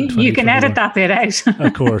book club. You can edit that bit out.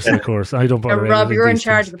 Of course. I don't bother. Rob, you're in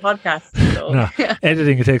charge of the podcast. So. No,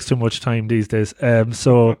 editing, it takes too much time these days.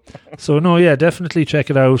 So definitely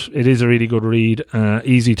check it out. It is a really good read,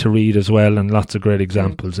 easy to read as well, and lots of great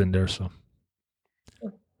examples in there. So,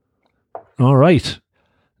 all right,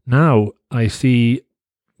 now I see.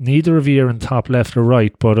 Neither of you are in top left or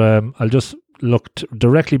right, but I'll just look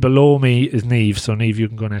directly below me is Niamh. So Niamh, you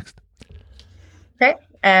can go next. Okay,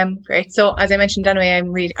 great. So as I mentioned anyway,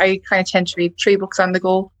 I kind of tend to read 3 books on the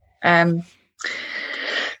go.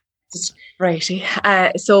 Righty.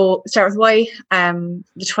 So start with Why,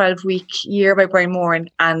 the 12-week year by Brian Moran,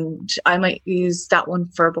 and I might use that one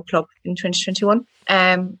for a book club in 2021.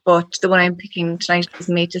 But the one I'm picking tonight is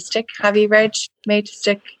Made to Stick. Have you read Made to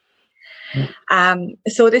Stick?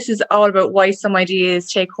 So this is all about why some ideas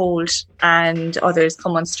take hold and others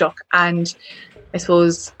come unstuck. And I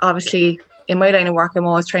suppose, obviously, in my line of work, I'm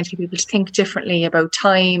always trying to get people to think differently about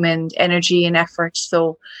time and energy and effort.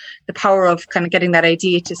 So the power of kind of getting that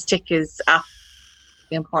idea to stick is absolutely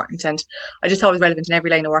important. And I just thought it was relevant in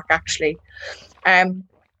every line of work, actually.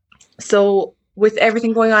 So with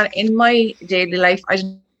everything going on in my daily life, I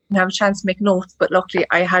didn't have a chance to make notes, but luckily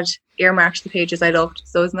I had earmarked the pages I loved,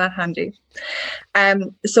 so isn't that handy?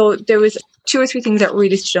 So there was 2 or 3 things that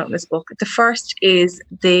really stood out in this book. The first is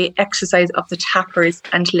the exercise of the tappers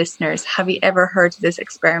and listeners. Have you ever heard of this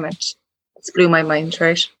experiment? It's blew my mind,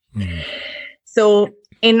 right? Mm. So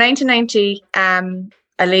in 1990,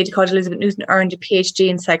 a lady called Elizabeth Newton earned a PhD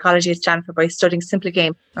in psychology at Stanford by studying simple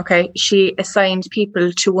game. Okay, she assigned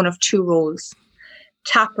people to one of 2 roles: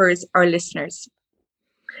 tappers or listeners.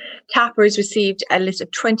 Tappers received a list of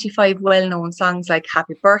 25 well-known songs like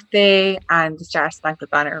Happy Birthday and The Star Spangled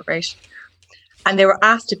Banner, right? And they were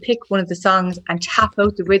asked to pick one of the songs and tap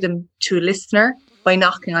out the rhythm to a listener by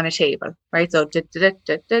knocking on a table, right? So,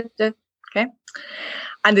 okay?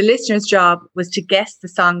 And the listener's job was to guess the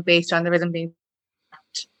song based on the rhythm being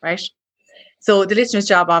tapped, right? So the listener's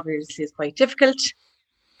job obviously is quite difficult.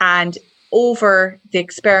 And over the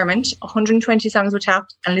experiment, 120 songs were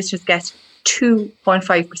tapped and listeners guessed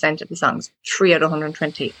 2.5% of the songs, 3 out of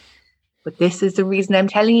 120. But this is the reason I'm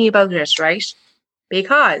telling you about it, right?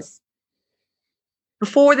 Because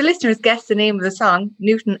before the listeners guessed the name of the song,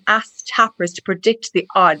 Newton asked tappers to predict the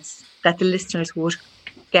odds that the listeners would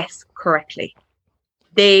guess correctly.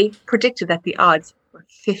 They predicted that the odds were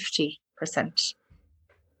 50%.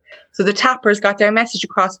 So the tappers got their message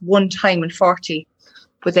across 1 time in 40,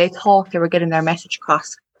 but they thought they were getting their message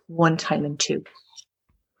across 1 time in 2.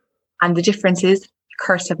 And the difference is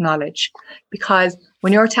curse of knowledge. Because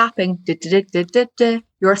when you're tapping,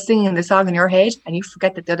 you're singing the song in your head and you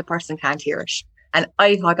forget that the other person can't hear it. And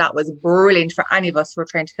I thought that was brilliant for any of us who are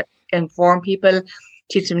trying to inform people,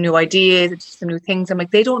 teach them new ideas, teach them new things. I'm like,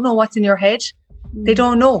 they don't know what's in your head. They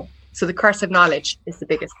don't know. So the curse of knowledge is the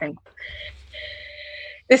biggest thing.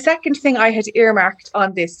 The second thing I had earmarked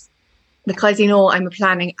on this, because, you know, I'm a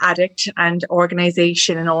planning addict and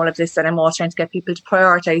organisation and all of this, and I'm always trying to get people to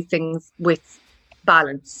prioritise things with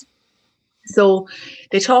balance. So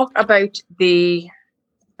they talk about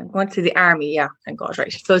I'm going to the army, yeah, thank God,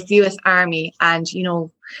 right. So it's the US Army, and, you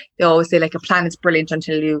know, they always say, like, a plan is brilliant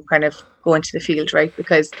until you kind of go into the field, right,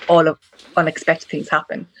 because all of unexpected things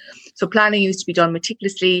happen. So planning used to be done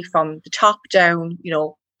meticulously from the top down, you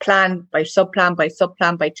know, plan by subplan,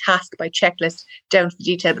 by task, by checklist, down to the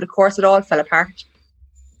detail. But of course, it all fell apart.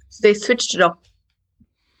 So they switched it up.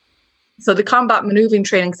 So the Combat Manoeuvring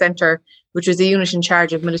Training Centre, which was a unit in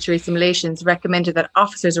charge of military simulations, recommended that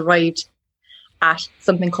officers arrived at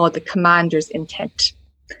something called the commander's intent.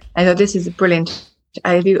 I thought this is brilliant.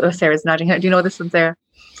 Sarah's nodding. Do you know this one, Sarah?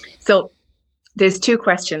 So there's 2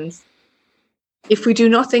 questions. If we do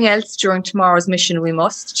nothing else during tomorrow's mission, we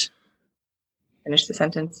must finish the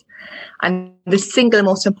sentence. And the single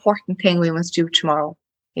most important thing we must do tomorrow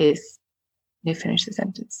is you finish the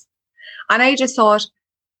sentence. And I just thought,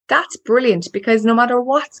 that's brilliant, because no matter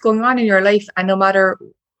what's going on in your life and no matter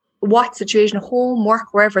what situation, home,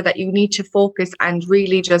 work, wherever, that you need to focus and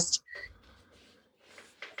really just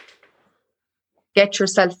get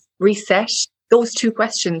yourself reset, those 2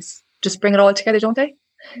 questions just bring it all together, don't they?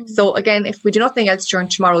 So again, if we do nothing else during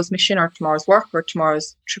tomorrow's mission or tomorrow's work or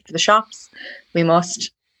tomorrow's trip to the shops, we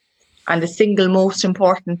must, and the single most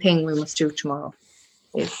important thing we must do tomorrow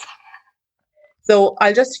is. So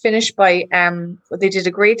I'll just finish by, they did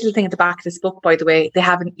a great little thing at the back of this book, by the way. They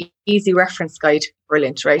have an easy reference guide.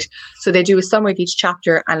 Brilliant, right? So they do a summary of each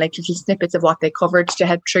chapter and like little snippets of what they covered to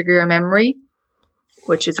help trigger your memory,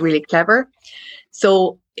 which is really clever.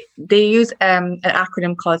 So they use an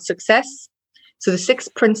acronym called SUCCESS. So the 6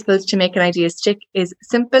 principles to make an idea stick is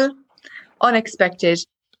simple, unexpected,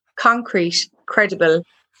 concrete, credible,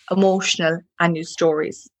 emotional, and new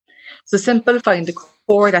stories. So simple, find the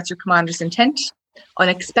core, that's your commander's intent.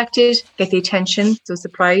 Unexpected, get the attention, so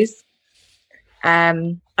surprise.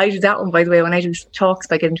 I do that one, by the way, when I do talks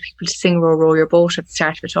by getting people to sing Row, Row Your Boat at the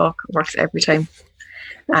start of a talk. It works every time.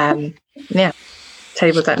 Yeah, tell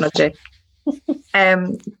you about that another day.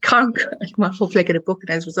 Hopefully I get a book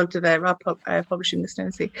as a result of Rob publishing this now.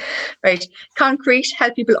 Right, concrete,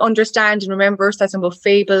 help people understand and remember. So that's about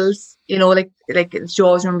fables, you know, like you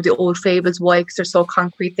always remember the old fables. Why? Because they're so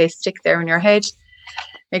concrete, they stick there in your head.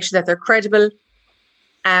 Make sure that they're credible.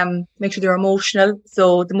 Make sure they're emotional.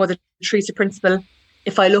 So the Mother Teresa principle: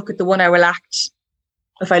 if I look at the one, I will act.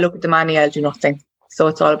 If I look at the many, I'll do nothing. So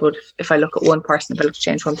it's all about if I look at one person, if I look to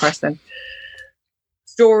change one person.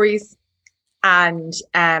 Stories. And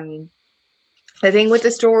the thing with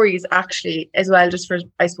the stories, actually, as well, just for,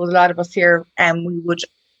 I suppose, a lot of us here, we would,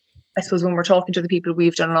 I suppose, when we're talking to the people,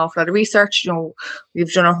 we've done an awful lot of research, you know,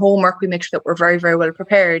 we've done our homework, we make sure that we're very, very well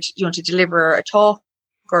prepared, you know, to deliver a talk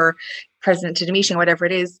or present at a meeting, whatever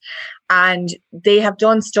it is. And they have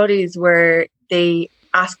done studies where they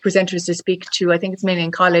ask presenters to speak to, I think it's mainly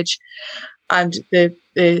in college, and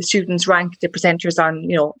the students rank the presenters on,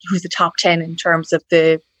 you know, who's the top 10 in terms of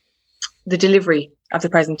the delivery of the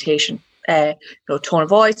presentation, you know, tone of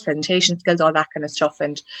voice, presentation skills, all that kind of stuff.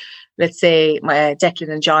 And let's say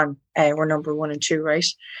Declan and John were number 1 and 2, right?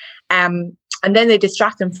 And then they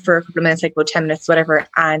distract them for a couple of minutes, like about 10 minutes, whatever,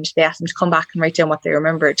 and they ask them to come back and write down what they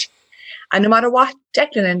remembered. And no matter what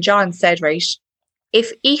Declan and John said, right,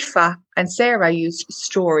 if Aoife and Sarah used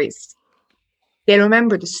stories, they'll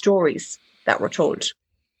remember the stories that were told,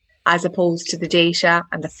 as opposed to the data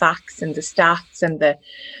and the facts and the stats and the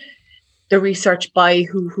research by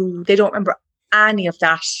who they don't remember any of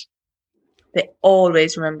that. They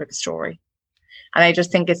always remember the story. And I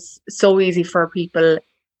just think it's so easy for people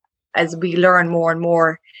as we learn more and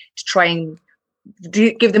more to try and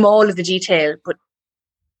give them all of the detail. But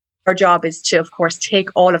our job is to, of course, take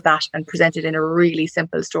all of that and present it in a really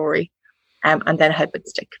simple story, and then help it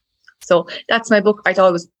stick. So that's my book. I thought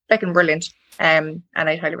it was fucking brilliant, and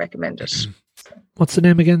I highly recommend it. What's the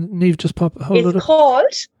name again? Neve, just hold it up. It's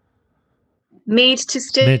called Made to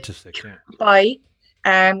Stick, yeah. By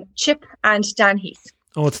Chip and Dan Heath.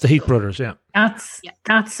 Oh, it's the Heath brothers, yeah.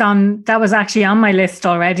 That's on. That was actually on my list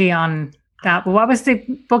already on that. But what was the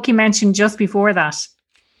book you mentioned just before that?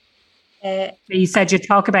 You said you'd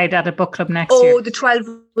talk about at a book club next year. Oh, the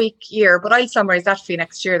 12-week year. But I'll summarise that for you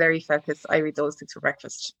next year there, Aoife, because I read those things for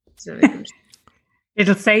breakfast. So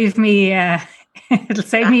it'll save me. It'll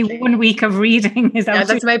save me 1 week of reading. Is that? Yeah,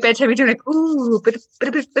 that's my bedtime routine. Like, ooh, bit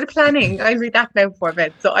of planning. I read that now before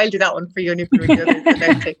bed, so I'll do that one for you, and you can read the others, and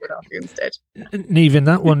then take it off you instead. Neve, in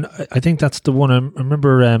that one, I think that's the one. I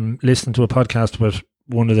remember listening to a podcast where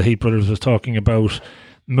one of the Heath brothers was talking about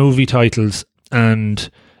movie titles, and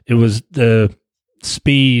it was the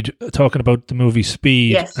Speed, talking about the movie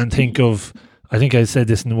Speed, yes. And think of. I think I said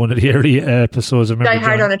this in one of the early episodes. I remember Die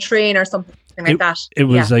Hard on a Train or something like that. It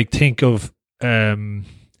was like, think of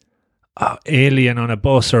Alien on a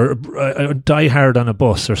bus, or Die Hard on a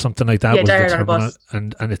bus, or something like that. Yeah, Die Hard on a bus.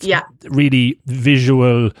 And it's really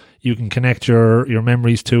visual. You can connect your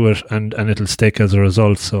memories to it, and it'll stick as a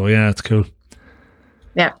result. So yeah, it's cool.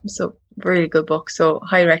 Yeah, so really good book. So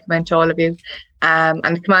highly recommend to all of you. And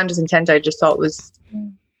the Commander's Intent, I just thought was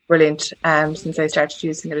brilliant since I started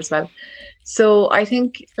using it as well. So I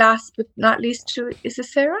think last but not least, is it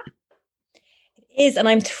Sarah? It is, and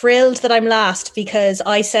I'm thrilled that I'm last, because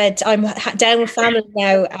I said I'm down with family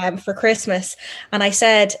now for Christmas, and I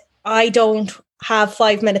said I don't have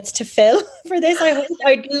 5 minutes to fill for this.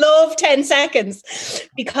 I'd love 10 seconds,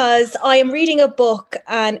 because I am reading a book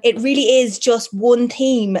and it really is just one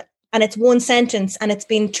theme and it's one sentence, and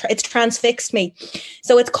it's transfixed me.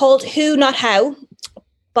 So it's called Who Not How,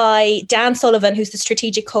 by Dan Sullivan, who's the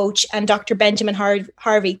strategic coach, and Dr. Benjamin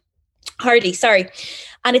Hardy.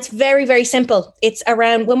 And it's very, very simple. It's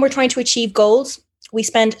around when we're trying to achieve goals, we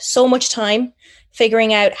spend so much time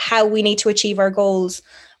figuring out how we need to achieve our goals.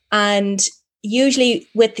 And usually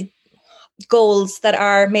with the goals that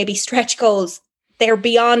are maybe stretch goals, they're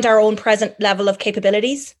beyond our own present level of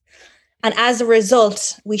capabilities. And as a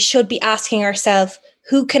result, we should be asking ourselves,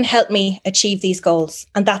 who can help me achieve these goals?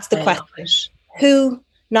 And that's the question. Who,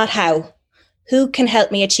 not how. Who can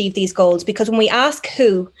help me achieve these goals? Because when we ask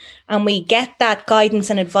who and we get that guidance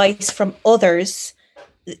and advice from others,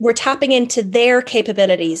 we're tapping into their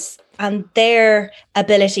capabilities and their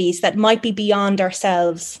abilities that might be beyond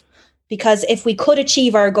ourselves. Because if we could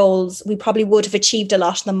achieve our goals, we probably would have achieved a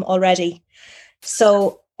lot of them already.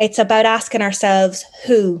 So it's about asking ourselves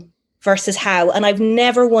who versus how. And I've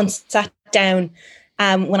never once sat down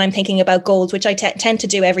when I'm thinking about goals, which I tend to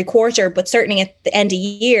do every quarter, but certainly at the end of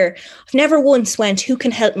year, I've never once went, who can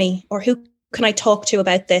help me, or who can I talk to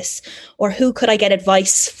about this, or who could I get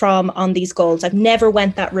advice from on these goals? I've never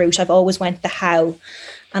went that route. I've always went the how.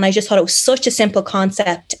 And I just thought it was such a simple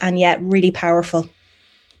concept and yet really powerful.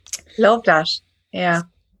 Love that. Yeah.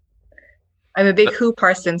 I'm a big who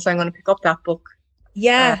person, so I'm going to pick up that book.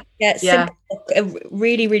 Yeah. Simple book,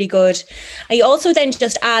 really, really good. I also then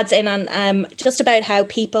just adds in on just about how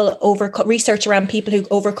people research around people who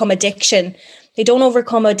overcome addiction. They don't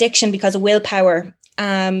overcome addiction because of willpower.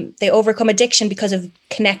 They overcome addiction because of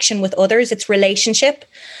connection with others. It's relationship,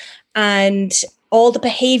 and all the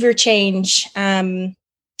behavior change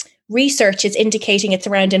research is indicating it's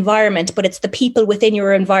around environment, but it's the people within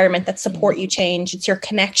your environment that support you change. It's your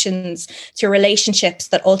connections, it's your relationships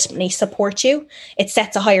that ultimately support you. It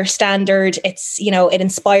sets a higher standard. It's, it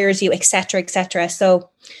inspires you, etc., etc. So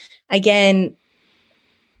again,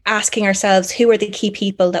 asking ourselves, who are the key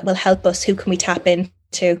people that will help us? Who can we tap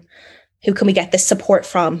into? Who can we get this support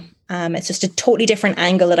from? It's just a totally different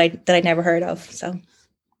angle that I never heard of. So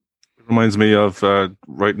it reminds me of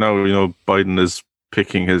right now, Biden is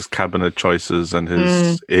picking his cabinet choices and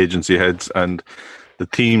his agency heads, and the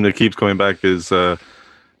theme that keeps coming back is it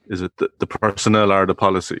the personnel are the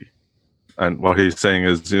policy? And what he's saying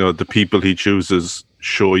is, the people he chooses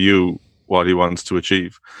show you what he wants to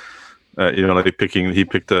achieve. Like he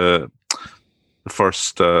picked the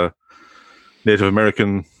first Native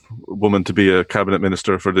American woman to be a cabinet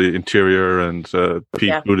minister for the interior, and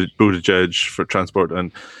Pete Buttigieg for transport.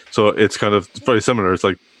 And so it's kind of very similar. It's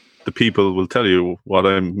like the people will tell you what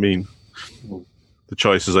I mean. The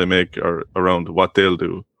choices I make are around what they'll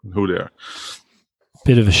do, and who they are.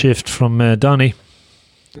 Bit of a shift from Donnie.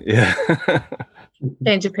 Yeah.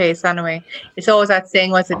 Change of pace, anyway. It's always that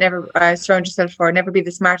saying, was it never surround yourself, or never be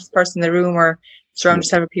the smartest person in the room, or surround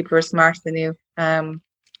yourself with people who are smarter than you.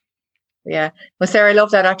 Yeah. Well, Sarah, I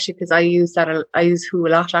love that actually, because I use who a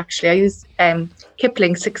lot actually. I use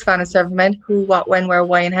Kipling's 6 Fan and 7 Men, who, what, when, where,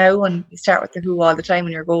 why, and how, and you start with the who all the time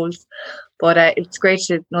in your goals. But it's great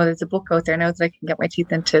to know there's a book out there now that I can get my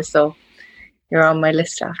teeth into, so you're on my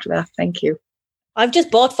list after that. Thank you. I've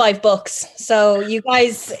just bought 5 books. So you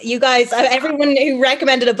guys, everyone who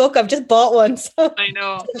recommended a book, I've just bought one. So. I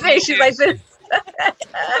know. She's like this.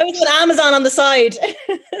 I was with Amazon on the side.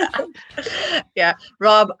 Yeah,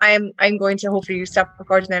 Rob, I'm going to hopefully stop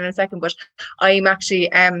recording there in a second, but I'm actually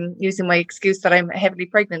using my excuse that I'm heavily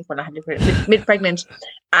pregnant, well, not heavily pregnant, mid-pregnant,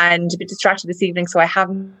 and a bit distracted this evening, so I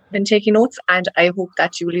haven't been taking notes, and I hope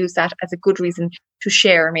that you will use that as a good reason to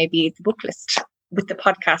share maybe the book list with the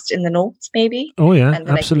podcast in the notes, maybe. Oh yeah,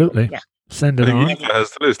 absolutely. Send it on. Eva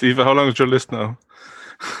has the list. Eva, how long is your list now?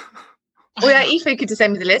 Oh yeah, Aoife, you could just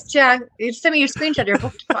send me the list. Yeah, you just send me your screenshot of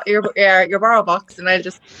your book, your borrow box, and I'll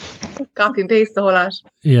just copy and paste the whole lot.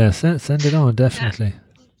 Yeah, send it on, definitely.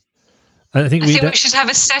 Yeah. I think we should have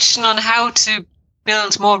a session on how to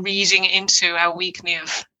build more reading into our week,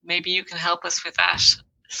 Niamh. Maybe you can help us with that.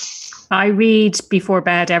 I read before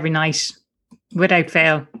bed every night, without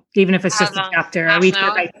fail, even if it's just a chapter. I read for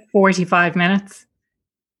about 45 minutes.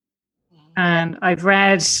 And I've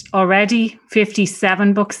read already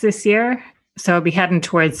 57 books this year. So I'll be heading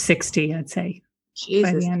towards 60, I'd say.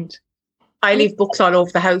 Jesus. By the end. I leave books all over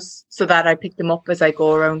the house so that I pick them up as I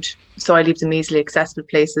go around. So I leave them easily accessible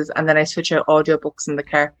places, and then I switch out audiobooks in the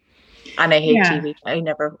car. And I hate TV. I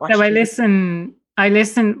never watch TV. I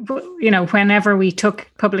listen, whenever we took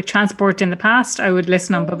public transport in the past, I would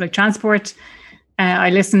listen on public transport.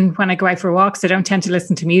 I listen when I go out for walks. I don't tend to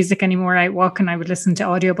listen to music anymore out walking. I would listen to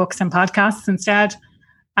audiobooks and podcasts instead.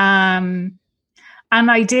 And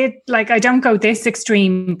I did, I don't go this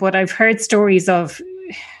extreme, but I've heard stories of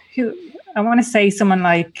I want to say someone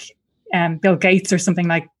like Bill Gates or something,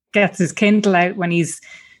 like gets his Kindle out when he's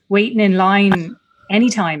waiting in line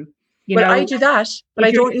anytime. I do that, but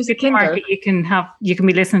I don't use the Kindle. You can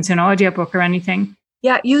be listening to an audiobook or anything.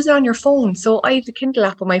 Yeah, use it on your phone. So I have the Kindle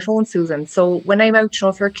app on my phone, Susan. So when I'm out,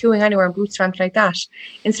 if you're queuing anywhere in Boots or anything like that,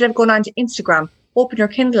 instead of going on to Instagram, open your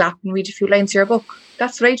Kindle app and read a few lines of your book.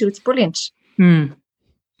 That's what I do. It's brilliant.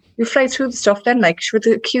 You fly through the stuff then, like with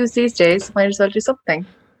the queues these days, might as well do something.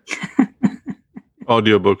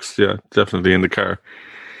 Audiobooks, yeah, definitely in the car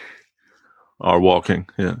or walking,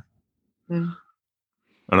 yeah. And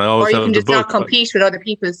I always or you can just not book, compete with other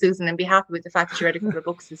people, Susan, and be happy with the fact that you read a couple of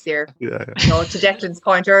books this year. Yeah. You know, to Declan's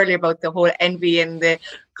point earlier about the whole envy and the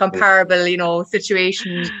comparable, you know,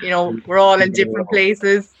 situation. You know, we're all in different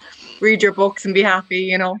places. Read your books and be happy.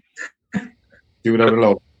 You know. Do it out of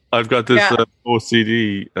love. I've got this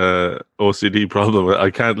OCD problem. I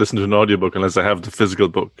can't listen to an audiobook unless I have the physical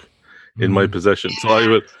book in my possession.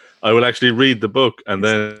 So I will actually read the book and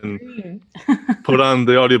then put on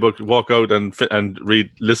the audiobook, walk out and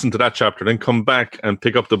listen to that chapter, then come back and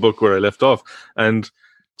pick up the book where I left off. And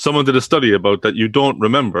someone did a study about that. You don't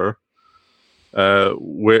remember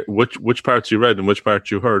which parts you read and which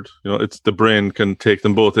parts you heard. You know, it's the brain can take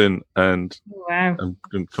them both in and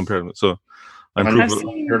compare them. So I've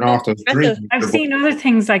seen other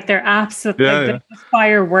things like they're apps that they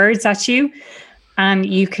fire words at you, and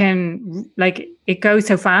you can it goes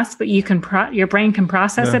so fast, but you can your brain can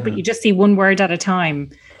process it, but you just see one word at a time.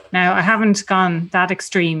 Now I haven't gone that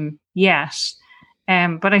extreme yet,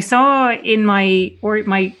 but I saw in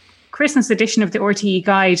my Christmas edition of the RTE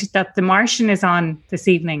guide that The Martian is on this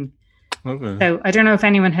evening. Okay. So I don't know if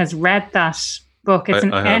anyone has read that book. It's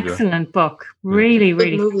an excellent book, really,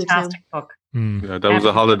 really fantastic book. Yeah, that was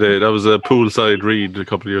a holiday. That was a poolside read a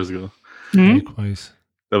couple of years ago. Likewise.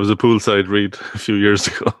 That was a poolside read a few years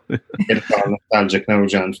ago. Get nostalgic now,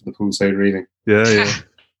 John, for the poolside reading. Yeah.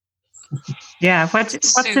 Yeah, what's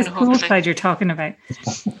this poolside you're talking about?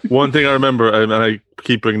 One thing I remember, and I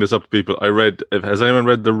keep bringing this up to people, has anyone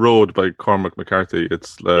read The Road by Cormac McCarthy?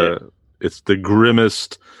 It's the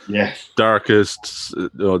grimmest, darkest,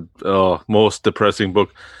 most depressing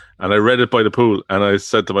book. And I read it by the pool, and I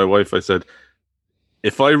said to my wife, I said,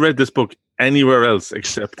 if I read this book anywhere else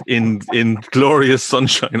except in glorious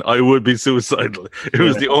sunshine, I would be suicidal. It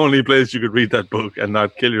was the only place you could read that book and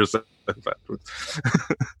not kill yourself afterwards.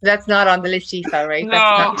 That's not on the list, Aoife, right? No.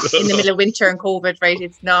 That's not in the middle of winter and COVID, right?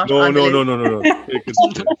 It's not on the list.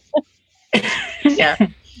 No. Yeah.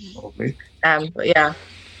 Okay. But yeah.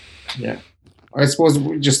 Yeah. I suppose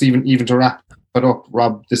just even to wrap it up,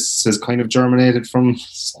 Rob, this has kind of germinated from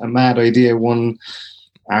a mad idea one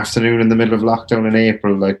afternoon in the middle of lockdown in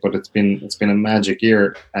April, but it's been a magic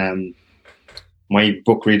year. My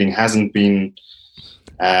book reading hasn't been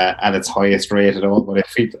at its highest rate at all, but I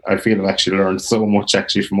feel I've actually learned so much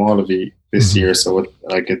actually from all of you this year. So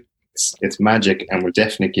it's magic, and we'll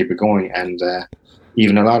definitely keep it going. And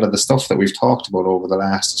even a lot of the stuff that we've talked about over the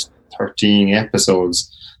last 13 episodes,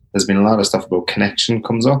 there's been a lot of stuff about connection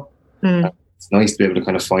comes up. It's nice to be able to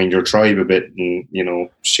kind of find your tribe a bit and, you know,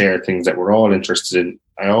 share things that we're all interested in.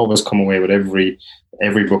 I always come away with every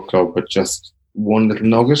book club with just one little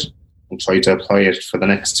nugget and try to apply it for the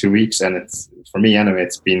next 2 weeks. And it's, for me anyway,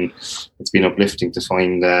 it's been uplifting to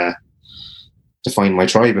find my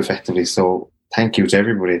tribe effectively. So thank you to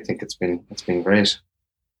everybody. I think it's been great.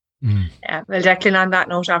 Yeah, well, Declan, on that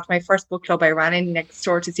note, after my first book club, I ran in next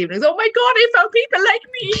door to see it. Oh my God, I found people like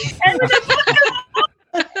me.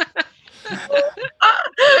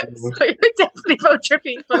 So you definitely vote your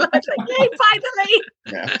people. I was like, yay, finally.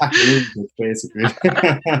 Yeah, basically.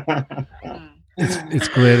 It's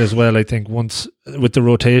great as well. I think once with the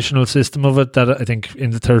rotational system of it, that I think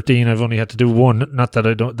in the 13 I've only had to do one. Not that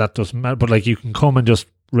that doesn't matter, but like you can come and just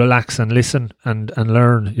relax and listen and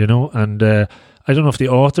learn, you know. And I don't know if the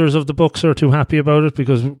authors of the books are too happy about it,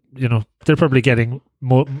 because, you know, they're probably getting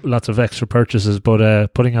lots of extra purchases,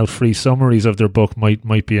 but putting out free summaries of their book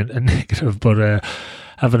might be a negative, but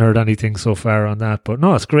haven't heard anything so far on that. But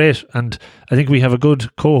no, it's great, and I think we have a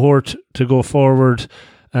good cohort to go forward.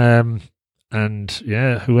 And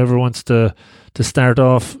yeah, whoever wants to start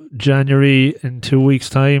off January in 2 weeks'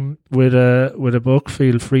 time with a book,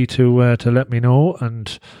 feel free to let me know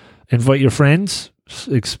and invite your friends.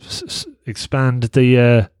 Expand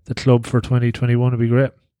the club for 2021 would be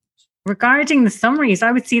great. Regarding the summaries,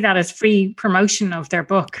 I would see that as free promotion of their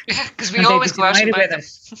book. Yeah, because we always go out and buy them.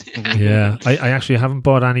 Yeah, I actually haven't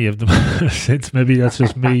bought any of them since. Maybe that's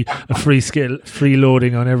just me, a free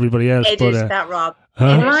loading on everybody else. Edit that, Rob.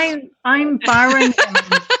 I'm borrowing them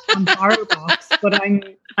on BorrowBox, but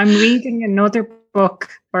I'm reading another book,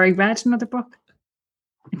 or I read another book.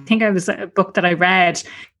 I think it was a book that I read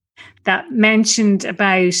that mentioned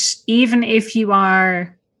about, even if you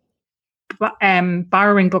are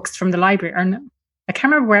borrowing books from the library, or no, I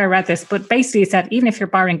can't remember where I read this, but basically it said even if you're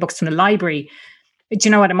borrowing books from the library, do you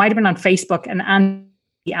know what, it might have been on Facebook and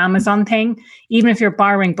the Amazon thing, even if you're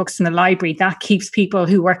borrowing books from the library, that keeps people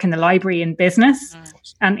who work in the library in business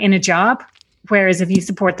and in a job. Whereas if you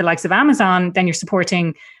support the likes of Amazon, then you're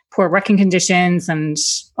supporting poor working conditions and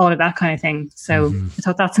all of that kind of thing. So I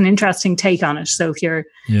thought that's an interesting take on it. So if you're,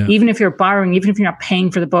 even if you're borrowing, even if you're not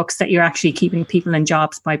paying for the books, that you're actually keeping people in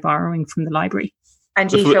jobs by borrowing from the library.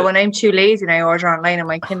 And Aoife, when I'm too lazy and I order online on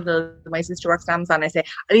my Kindle, my sister works at Amazon, I say,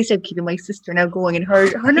 at least I'm keeping my sister now going in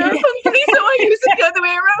her company, so I use it the other way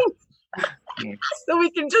around. So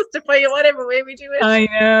we can justify it whatever way we do it.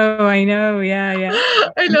 I know, yeah.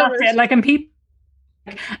 I love it. Like, and people,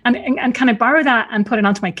 and can I borrow that and put it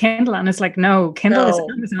onto my Kindle? And it's like, no, Kindle is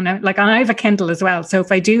Amazon now. Like, and I have a Kindle as well. So if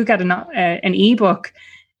I do get an ebook,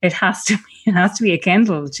 it has to be a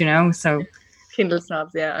Kindle, you know. So Kindle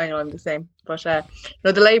snobs, yeah, I know, I'm the same. But no,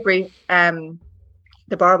 the library,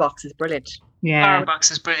 the bar box is brilliant. Yeah, bar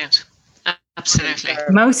box is brilliant. Absolutely.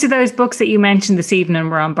 Most of those books that you mentioned this evening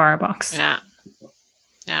were on bar box. Yeah.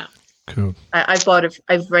 Cool. I've bought it.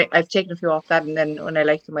 I've taken a few off that, and then when I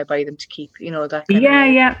like them, I buy them to keep. You know that.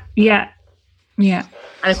 Yeah.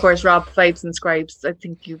 And of course, Rob, Vibes and Scribes. I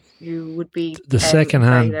think you would be the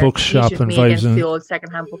second-hand bookshop and Vibes and the old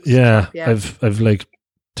second-hand bookshop. Yeah, I've like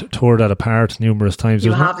tore that apart numerous times.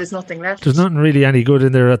 There's nothing left. There's nothing really any good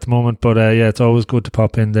in there at the moment, but it's always good to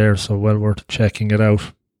pop in there. So well worth checking it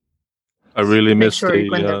out. I really miss sure you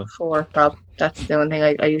go in there before, Rob. That's the only thing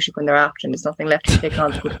I usually go in there after, and there's nothing left to take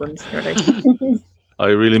on the good ones. I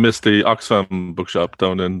really miss the Oxfam bookshop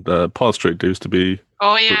down in Paul Street. There used to be.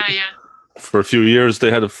 Oh yeah. For a few years, they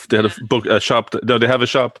had a shop. No, they have a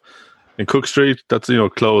shop in Cook Street. That's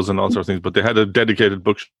clothes and all sorts of things. But they had a dedicated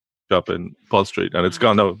bookshop in Paul Street, and it's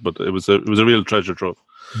gone now. But it was a real treasure trove.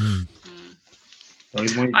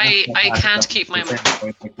 I can't keep my.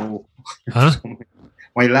 Huh?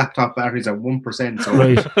 My laptop battery's at 1%. So.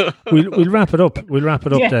 Right, we'll wrap it up.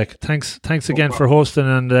 Dec. Thanks again for hosting,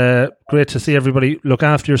 and great to see everybody. Look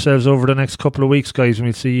after yourselves over the next couple of weeks, guys. And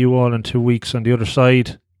we'll see you all in 2 weeks on the other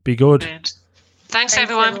side. Be good. Thanks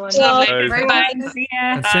everyone. Lovely. Bye.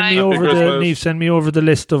 And send me over the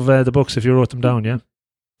list of the books if you wrote them down. Yeah.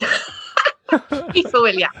 Aoife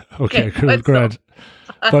will, yeah. Okay, cool. Grand.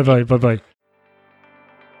 Bye.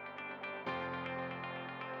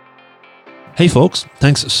 Hey folks,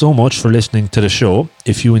 thanks so much for listening to the show.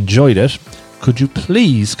 If you enjoyed it, could you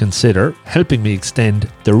please consider helping me extend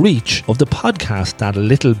the reach of the podcast that a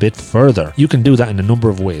little bit further? You can do that in a number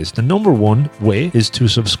of ways. The number one way is to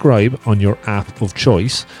subscribe on your app of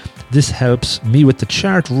choice. This helps me with the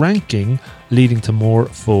chart ranking, leading to more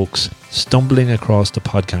folks stumbling across the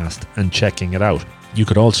podcast and checking it out. You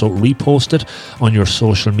could also repost it on your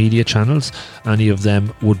social media channels. Any of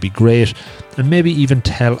them would be great. And maybe even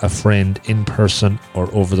tell a friend in person or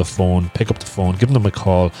over the phone. Pick up the phone, give them a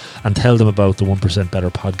call and tell them about the 1% Better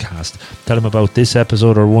podcast. Tell them about this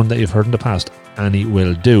episode or one that you've heard in the past. Any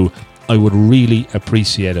will do. I would really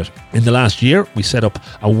appreciate it. In the last year, we set up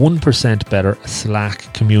a 1% Better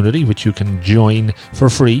Slack community, which you can join for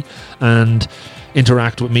free and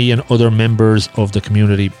interact with me and other members of the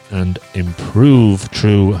community and improve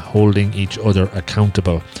through holding each other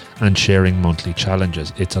accountable and sharing monthly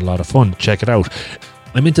challenges. It's a lot of fun. Check it out.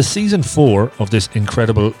 I'm into season 4 of this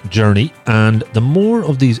incredible journey, and the more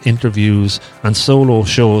of these interviews and solo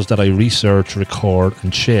shows that I research, record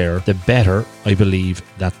and share, the better I believe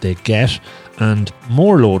that they get, and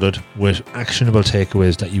more loaded with actionable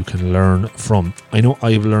takeaways that you can learn from. I know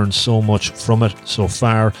I've learned so much from it so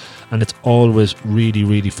far, and it's always really,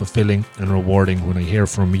 really fulfilling and rewarding when I hear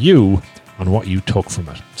from you on what you took from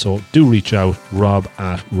it. So do reach out,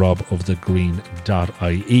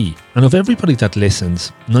 rob@robofthegreen.ie. And of everybody that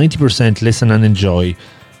listens, 90% listen and enjoy,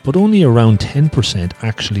 but only around 10%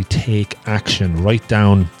 actually take action, write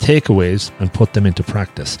down takeaways and put them into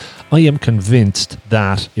practice. I am convinced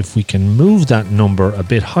that if we can move that number a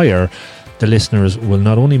bit higher, the listeners will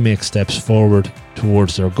not only make steps forward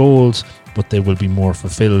towards their goals, but they will be more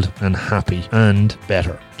fulfilled and happy and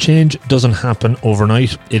better. Change doesn't happen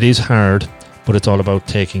overnight. It is hard, but it's all about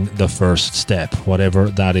taking the first step, whatever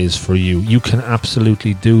that is for you. You can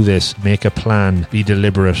absolutely do this. Make a plan, be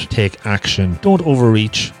deliberate, take action. Don't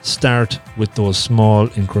overreach. Start with those small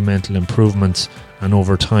incremental improvements, and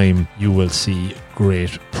over time you will see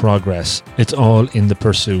great progress. It's all in the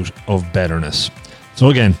pursuit of betterness. So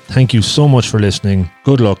again, thank you so much for listening.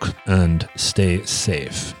 Good luck and stay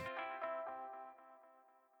safe.